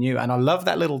something new. And I love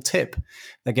that little tip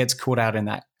that gets called out in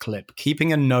that clip: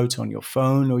 keeping a note on your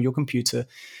phone or your computer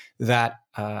that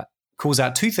calls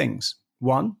out two things.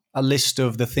 One, a list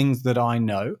of the things that I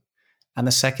know, and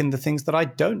the second, the things that I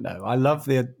don't know. I love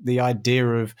the idea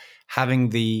of having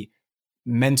the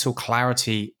mental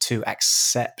clarity to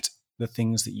accept the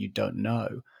things that you don't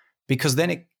know, because then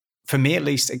it, for me at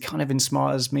least, it kind of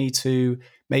inspires me to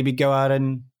maybe go out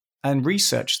and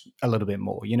research a little bit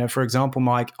more. You know, for example,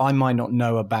 Mike, I might not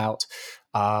know about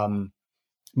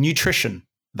nutrition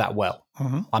that well.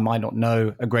 Mm-hmm. I might not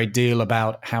know a great deal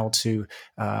about how to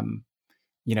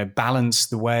balance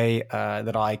the way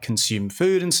that I consume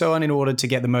food and so on in order to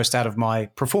get the most out of my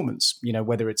performance,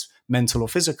 whether it's mental or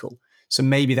physical. So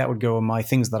maybe that would go on my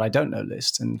things that I don't know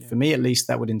list. And for me, at least,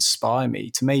 that would inspire me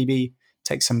to maybe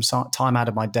take some time out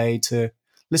of my day to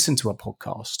listen to a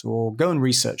podcast or go and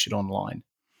research it online.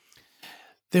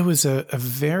 There was a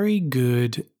very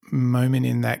good moment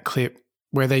in that clip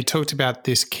where they talked about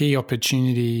this key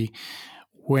opportunity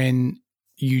when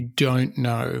you don't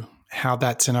know how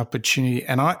that's an opportunity.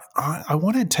 And I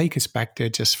want to take us back there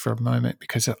just for a moment,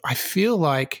 because I feel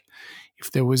like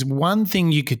if there was one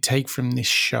thing you could take from this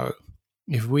show,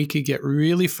 if we could get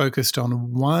really focused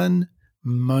on one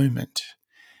moment,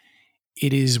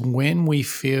 it is when we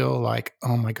feel like,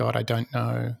 oh my God, I don't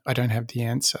know, I don't have the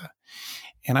answer.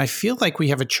 And I feel like we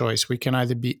have a choice. We can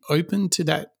either be open to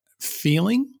that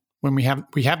feeling when we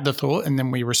have the thought and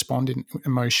then we respond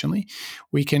emotionally.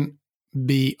 We can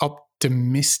be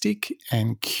optimistic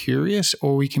and curious,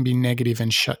 or we can be negative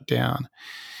and shut down.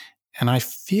 And I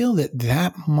feel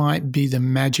that might be the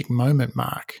magic moment,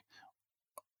 Mark.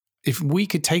 If we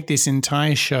could take this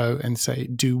entire show and say,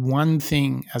 do one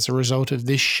thing as a result of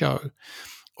this show,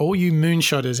 all you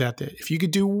moonshotters out there, if you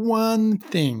could do one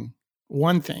thing,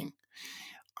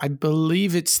 I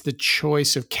believe it's the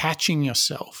choice of catching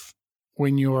yourself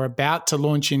when you're about to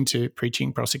launch into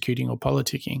preaching, prosecuting, or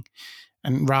politicking,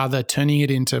 and rather turning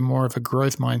it into more of a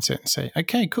growth mindset and say,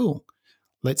 okay, cool.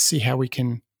 Let's see how we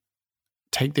can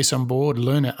take this on board,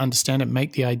 learn it, understand it,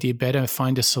 make the idea better,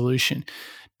 find a solution.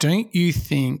 Don't you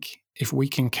think if we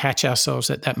can catch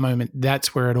ourselves at that moment,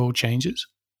 that's where it all changes?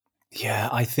 Yeah,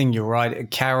 I think you're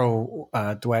right. Carol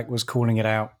Dweck was calling it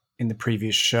out in the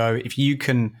previous show. If you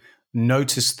can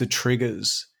notice the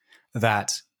triggers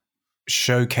that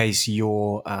showcase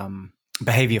your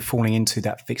behavior falling into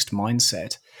that fixed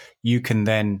mindset, you can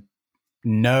then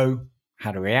know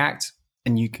how to react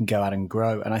and you can go out and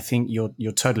grow. And I think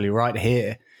you're totally right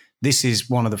here. This is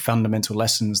one of the fundamental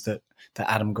lessons that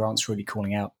Adam Grant's really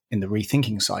calling out in the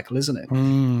rethinking cycle, isn't it?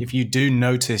 If you do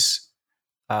notice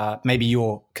maybe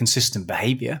your consistent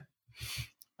behavior,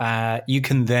 you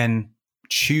can then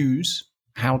choose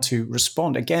how to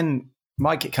respond. Again,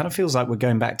 Mike, it kind of feels like we're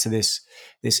going back to this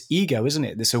ego, isn't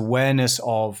it? This awareness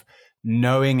of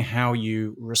knowing how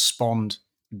you respond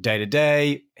day to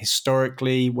day,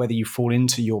 historically, whether you fall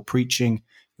into your preaching,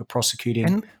 your prosecuting.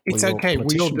 And it's okay.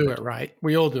 We all do it, right?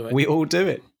 We all do it. We all do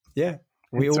it. Yeah.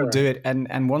 We all do it.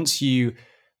 And once you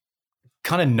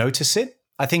kind of notice it,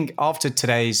 I think after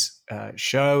today's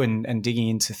show and digging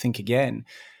into Think Again,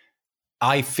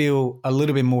 I feel a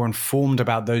little bit more informed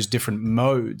about those different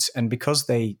modes. And because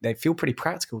they feel pretty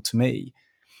practical to me,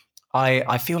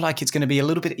 I feel like it's going to be a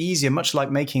little bit easier, much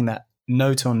like making that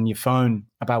note on your phone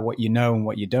about what you know and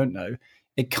what you don't know.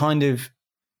 It kind of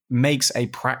makes a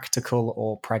practical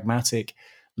or pragmatic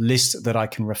list that I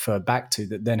can refer back to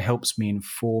that then helps me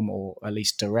inform or at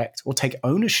least direct or take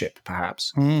ownership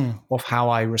perhaps of how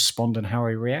I respond and how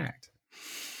I react.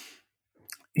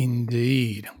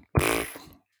 Indeed.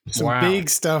 Some big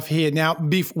stuff here. Now,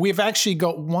 we've actually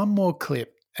got one more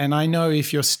clip, and I know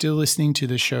if you're still listening to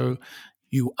the show,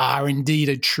 you are indeed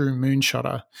a true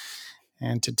moonshotter.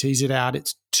 And to tease it out,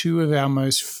 it's two of our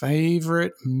most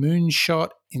favorite moonshot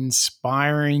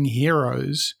inspiring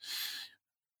heroes.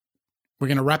 We're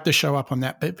going to wrap the show up on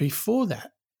that. But before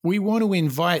that, we want to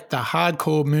invite the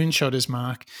hardcore moonshotters,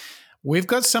 Mark. We've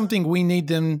got something we need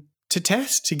them to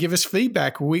test, to give us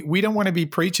feedback. We don't want to be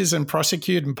preachers and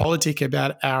prosecute and politic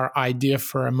about our idea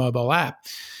for a mobile app.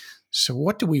 So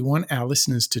what do we want our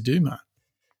listeners to do, Mark?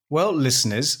 Well,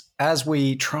 listeners, as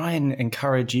we try and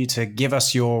encourage you to give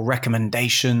us your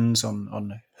recommendations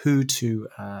on who to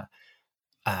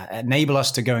enable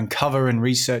us to go and cover and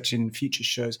research in future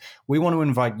shows, we want to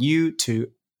invite you to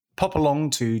pop along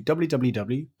to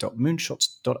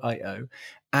www.moonshots.io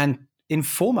and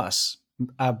inform us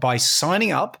by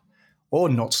signing up or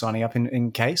not signing up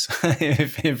in case,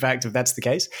 if that's the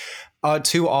case,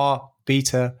 to our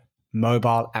beta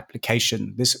mobile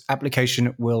application. This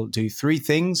application will do three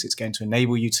things. It's going to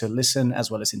enable you to listen as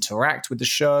well as interact with the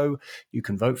show. You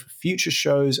can vote for future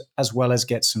shows as well as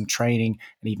get some training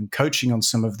and even coaching on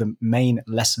some of the main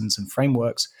lessons and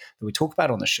frameworks that we talk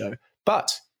about on the show.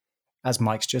 But as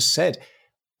Mike's just said,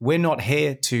 we're not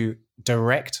here to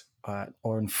direct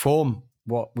or inform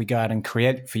what we go out and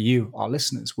create for you, our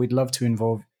listeners. We'd love to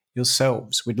involve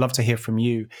yourselves. We'd love to hear from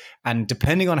you. And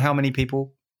depending on how many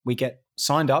people we get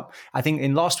signed up, I think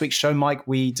in last week's show, Mike,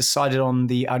 we decided on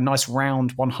a nice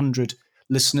round 100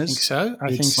 listeners. I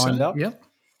think signed so. up. Yep.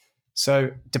 So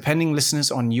depending,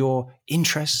 listeners, on your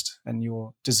interest and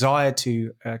your desire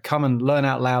to come and learn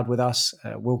out loud with us,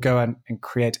 we'll go and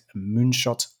create a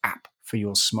Moonshot app for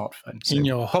your smartphone. So in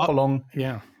your hop along.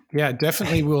 Yeah. Yeah,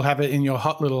 definitely we'll have it in your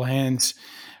hot little hands,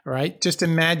 right? Just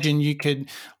imagine you could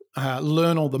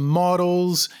learn all the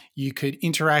models, you could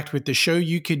interact with the show,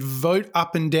 you could vote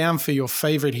up and down for your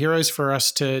favorite heroes for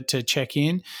us to check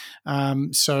in.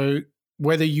 So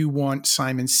whether you want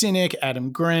Simon Sinek,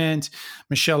 Adam Grant,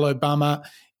 Michelle Obama,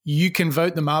 you can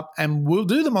vote them up and we'll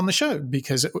do them on the show,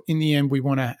 because in the end, we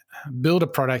want to build a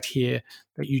product here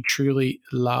that you truly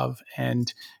love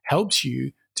and helps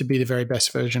you to be the very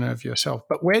best version of yourself.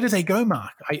 But where do they go,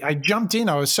 Mark? I jumped in.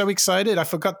 I was so excited. I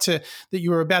forgot that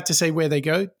you were about to say where they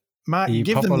go. Mark,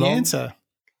 give them the answer.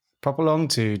 Pop along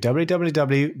to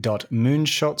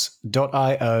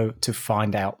www.moonshots.io to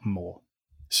find out more.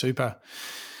 Super.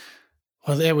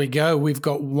 Well, there we go. We've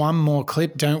got one more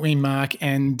clip, don't we, Mark?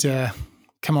 And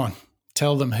come on,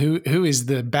 tell them who is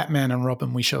the Batman and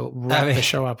Robin we shall wrap the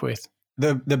show up with.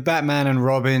 The Batman and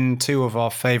Robin, two of our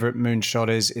favorite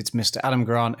moonshotters. It's Mr. Adam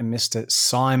Grant and Mr.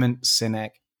 Simon Sinek.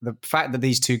 The fact that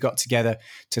these two got together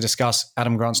to discuss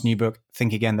Adam Grant's new book,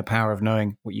 Think Again, The Power of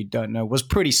Knowing What You Don't Know, was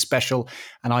pretty special.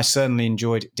 And I certainly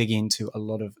enjoyed digging into a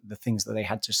lot of the things that they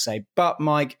had to say. But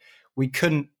Mike, we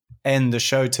couldn't end the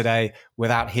show today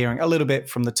without hearing a little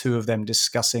bit from the two of them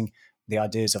discussing the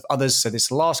ideas of others. So this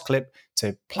last clip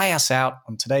to play us out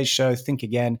on today's show, Think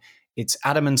Again, it's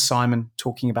Adam and Simon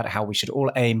talking about how we should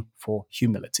all aim for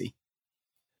humility.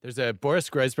 There's a Boris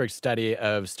Groysberg study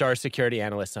of star security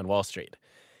analysts on Wall Street.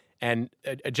 And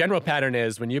a general pattern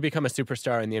is when you become a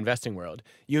superstar in the investing world,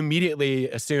 you immediately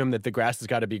assume that the grass has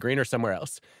got to be greener somewhere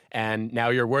else. And now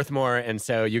you're worth more, and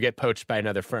so you get poached by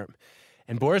another firm.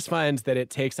 And Boris finds that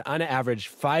it takes, on average,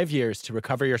 5 years to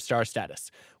recover your star status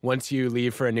once you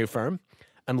leave for a new firm,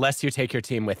 unless you take your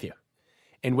team with you,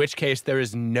 in which case there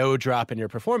is no drop in your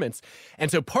performance.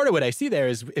 And so part of what I see there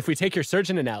is, if we take your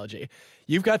surgeon analogy,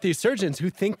 you've got these surgeons who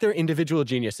think they're individual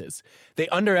geniuses. They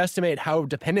underestimate how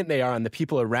dependent they are on the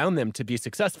people around them to be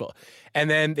successful. And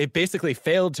then they've basically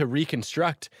failed to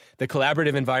reconstruct the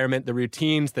collaborative environment, the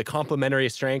routines, the complementary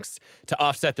strengths to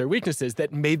offset their weaknesses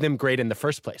that made them great in the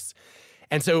first place.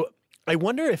 And so I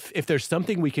wonder if there's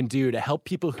something we can do to help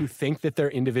people who think that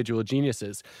they're individual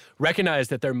geniuses recognize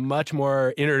that they're much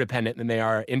more interdependent than they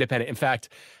are independent. In fact,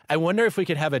 I wonder if we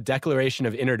could have a declaration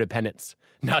of interdependence,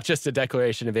 not just a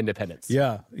declaration of independence.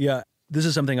 Yeah. This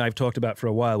is something I've talked about for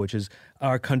a while, which is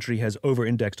our country has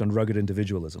over-indexed on rugged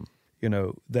individualism. You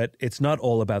know, that it's not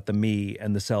all about the me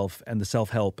and the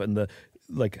self-help and the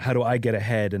like, how do I get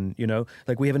ahead? And, you know,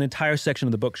 like we have an entire section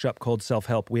of the bookshop called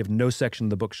self-help. We have no section of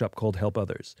the bookshop called help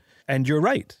others. And you're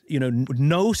right. You know,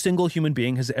 no single human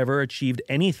being has ever achieved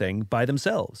anything by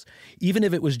themselves. Even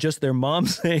if it was just their mom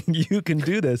saying, you can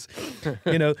do this,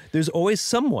 you know, there's always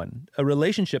someone, a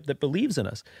relationship that believes in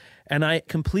us. And I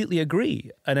completely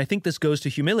agree. And I think this goes to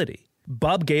humility.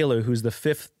 Bob Gaylor, who's the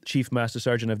 5th Chief Master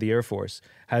Sergeant of the Air Force,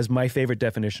 has my favorite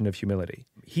definition of humility.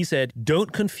 He said,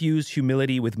 don't confuse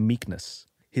humility with meekness.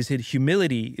 He said,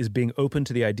 humility is being open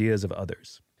to the ideas of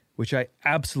others, which I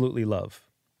absolutely love.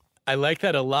 I like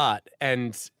that a lot.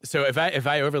 And so if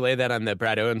I overlay that on the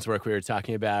Brad Owens work we were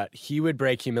talking about, he would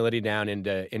break humility down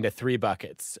into 3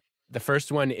 buckets. The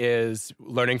first one is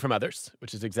learning from others,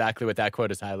 which is exactly what that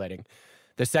quote is highlighting.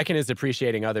 The second is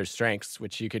appreciating others' strengths,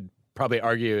 which you could probably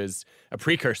argue is a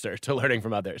precursor to learning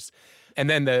from others. And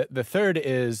then the third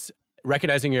is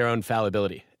recognizing your own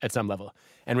fallibility at some level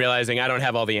and realizing I don't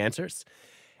have all the answers.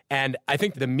 And I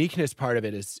think the meekness part of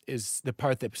it is the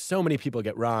part that so many people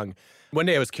get wrong. One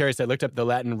day I was curious, I looked up the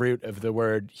Latin root of the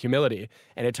word humility,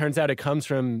 and it turns out it comes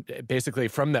from basically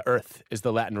from the earth is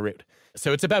the Latin root.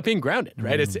 So it's about being grounded,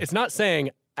 right? It's not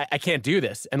saying I can't do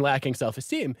this and lacking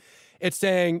self-esteem. It's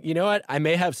saying, you know what, I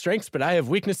may have strengths, but I have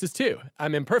weaknesses too.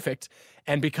 I'm imperfect.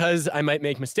 And because I might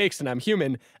make mistakes and I'm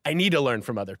human, I need to learn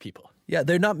from other people. Yeah,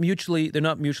 they're not mutually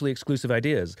exclusive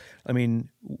ideas. I mean,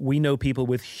 we know people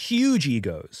with huge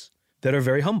egos that are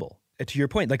very humble. And to your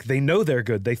point, like they know they're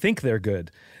good, they think they're good,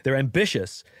 they're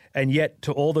ambitious, and yet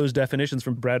to all those definitions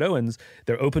from Brad Owens,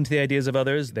 they're open to the ideas of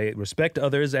others, they respect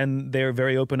others, and they're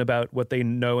very open about what they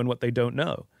know and what they don't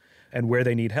know, and where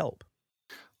they need help.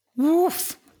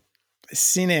 Woof.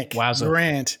 Sinek, Wowza.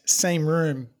 Grant, same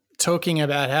room, talking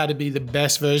about how to be the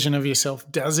best version of yourself.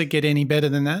 Does it get any better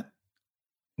than that?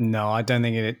 No, I don't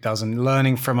think it doesn't.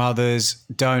 Learning from others,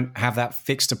 don't have that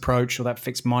fixed approach or that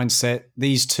fixed mindset.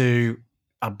 These two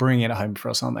are bringing it home for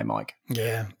us, aren't they, Mike?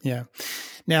 Yeah.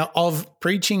 Now, of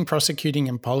preaching, prosecuting,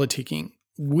 and politicking,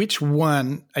 which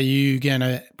one are you going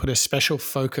to put a special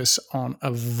focus on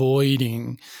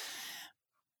avoiding?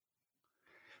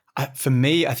 For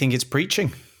me, I think it's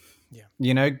preaching. Yeah.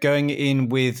 You know, going in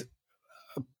with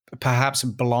perhaps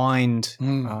blind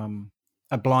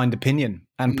a blind opinion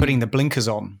and putting the blinkers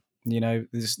on. You know,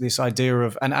 this idea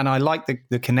of, and I like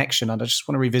the connection, and I just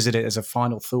want to revisit it as a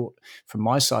final thought from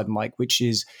my side, Mike, which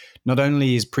is not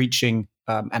only is preaching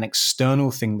an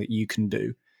external thing that you can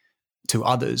do to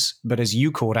others, but as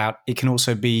you called out, it can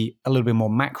also be a little bit more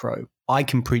macro. I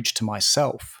can preach to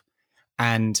myself,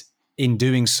 and in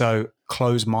doing so,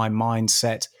 close my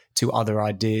mindset to other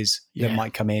ideas that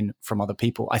might come in from other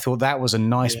people. I thought that was a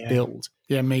nice build.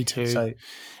 Yeah, me too. So,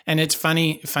 and it's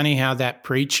funny how that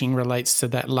preaching relates to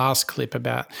that last clip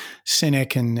about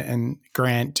Sinek and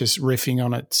Grant just riffing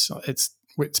on it.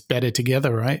 It's better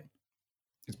together, right?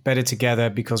 It's better together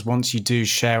because once you do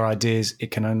share ideas,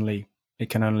 it can only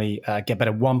get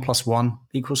better. 1 + 1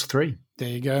 = 3. There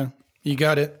you go. You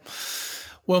got it.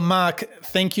 Well, Mark,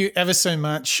 thank you ever so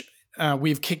much.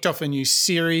 We've kicked off a new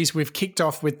series. We've kicked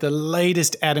off with the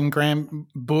latest Adam Grant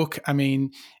book. I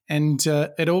mean, and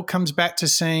it all comes back to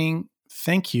saying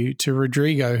thank you to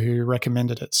Rodrigo, who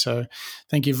recommended it. So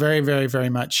thank you very, very, very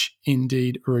much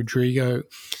indeed, Rodrigo.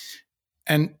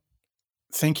 And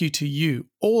thank you to you,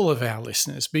 all of our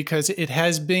listeners, because it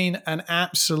has been an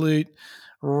absolute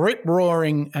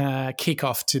rip-roaring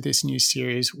kickoff to this new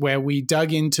series where we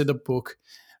dug into the book,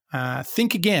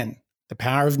 Think Again, The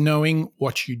Power of Knowing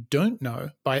What You Don't Know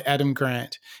by Adam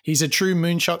Grant. He's a true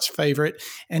Moonshots favorite,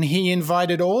 and he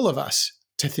invited all of us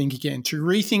to think again, to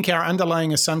rethink our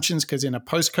underlying assumptions, because in a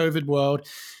post-COVID world,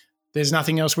 there's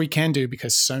nothing else we can do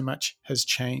because so much has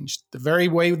changed. The very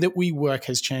way that we work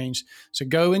has changed. So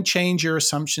go and change your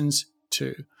assumptions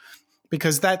too,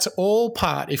 because that's all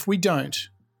part, if we don't,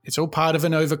 it's all part of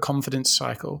an overconfidence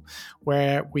cycle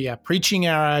where we are preaching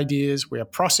our ideas, we are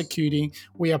prosecuting,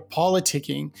 we are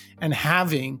politicking, and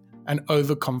having an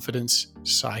overconfidence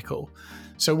cycle.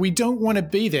 So we don't want to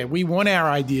be there. We want our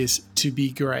ideas to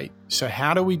be great. So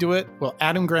how do we do it? Well,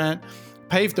 Adam Grant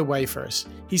paved the way for us.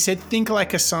 He said, think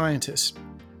like a scientist.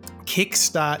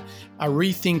 Kickstart a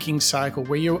rethinking cycle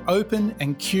where you're open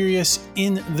and curious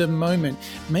in the moment.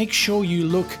 Make sure you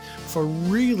look for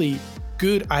really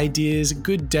good ideas,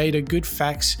 good data, good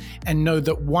facts, and know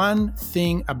that one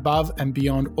thing above and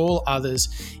beyond all others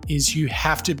is you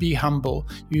have to be humble.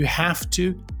 You have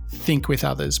to think with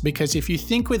others, because if you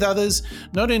think with others,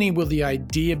 not only will the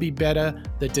idea be better,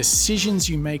 the decisions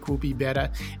you make will be better,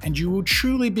 and you will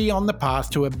truly be on the path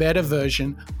to a better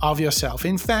version of yourself.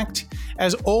 In fact,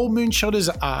 as all moonshotters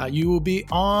are, you will be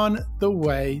on the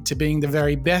way to being the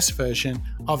very best version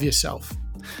of yourself.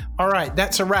 All right,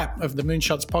 that's a wrap of the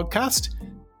Moonshots podcast.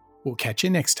 We'll catch you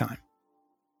next time.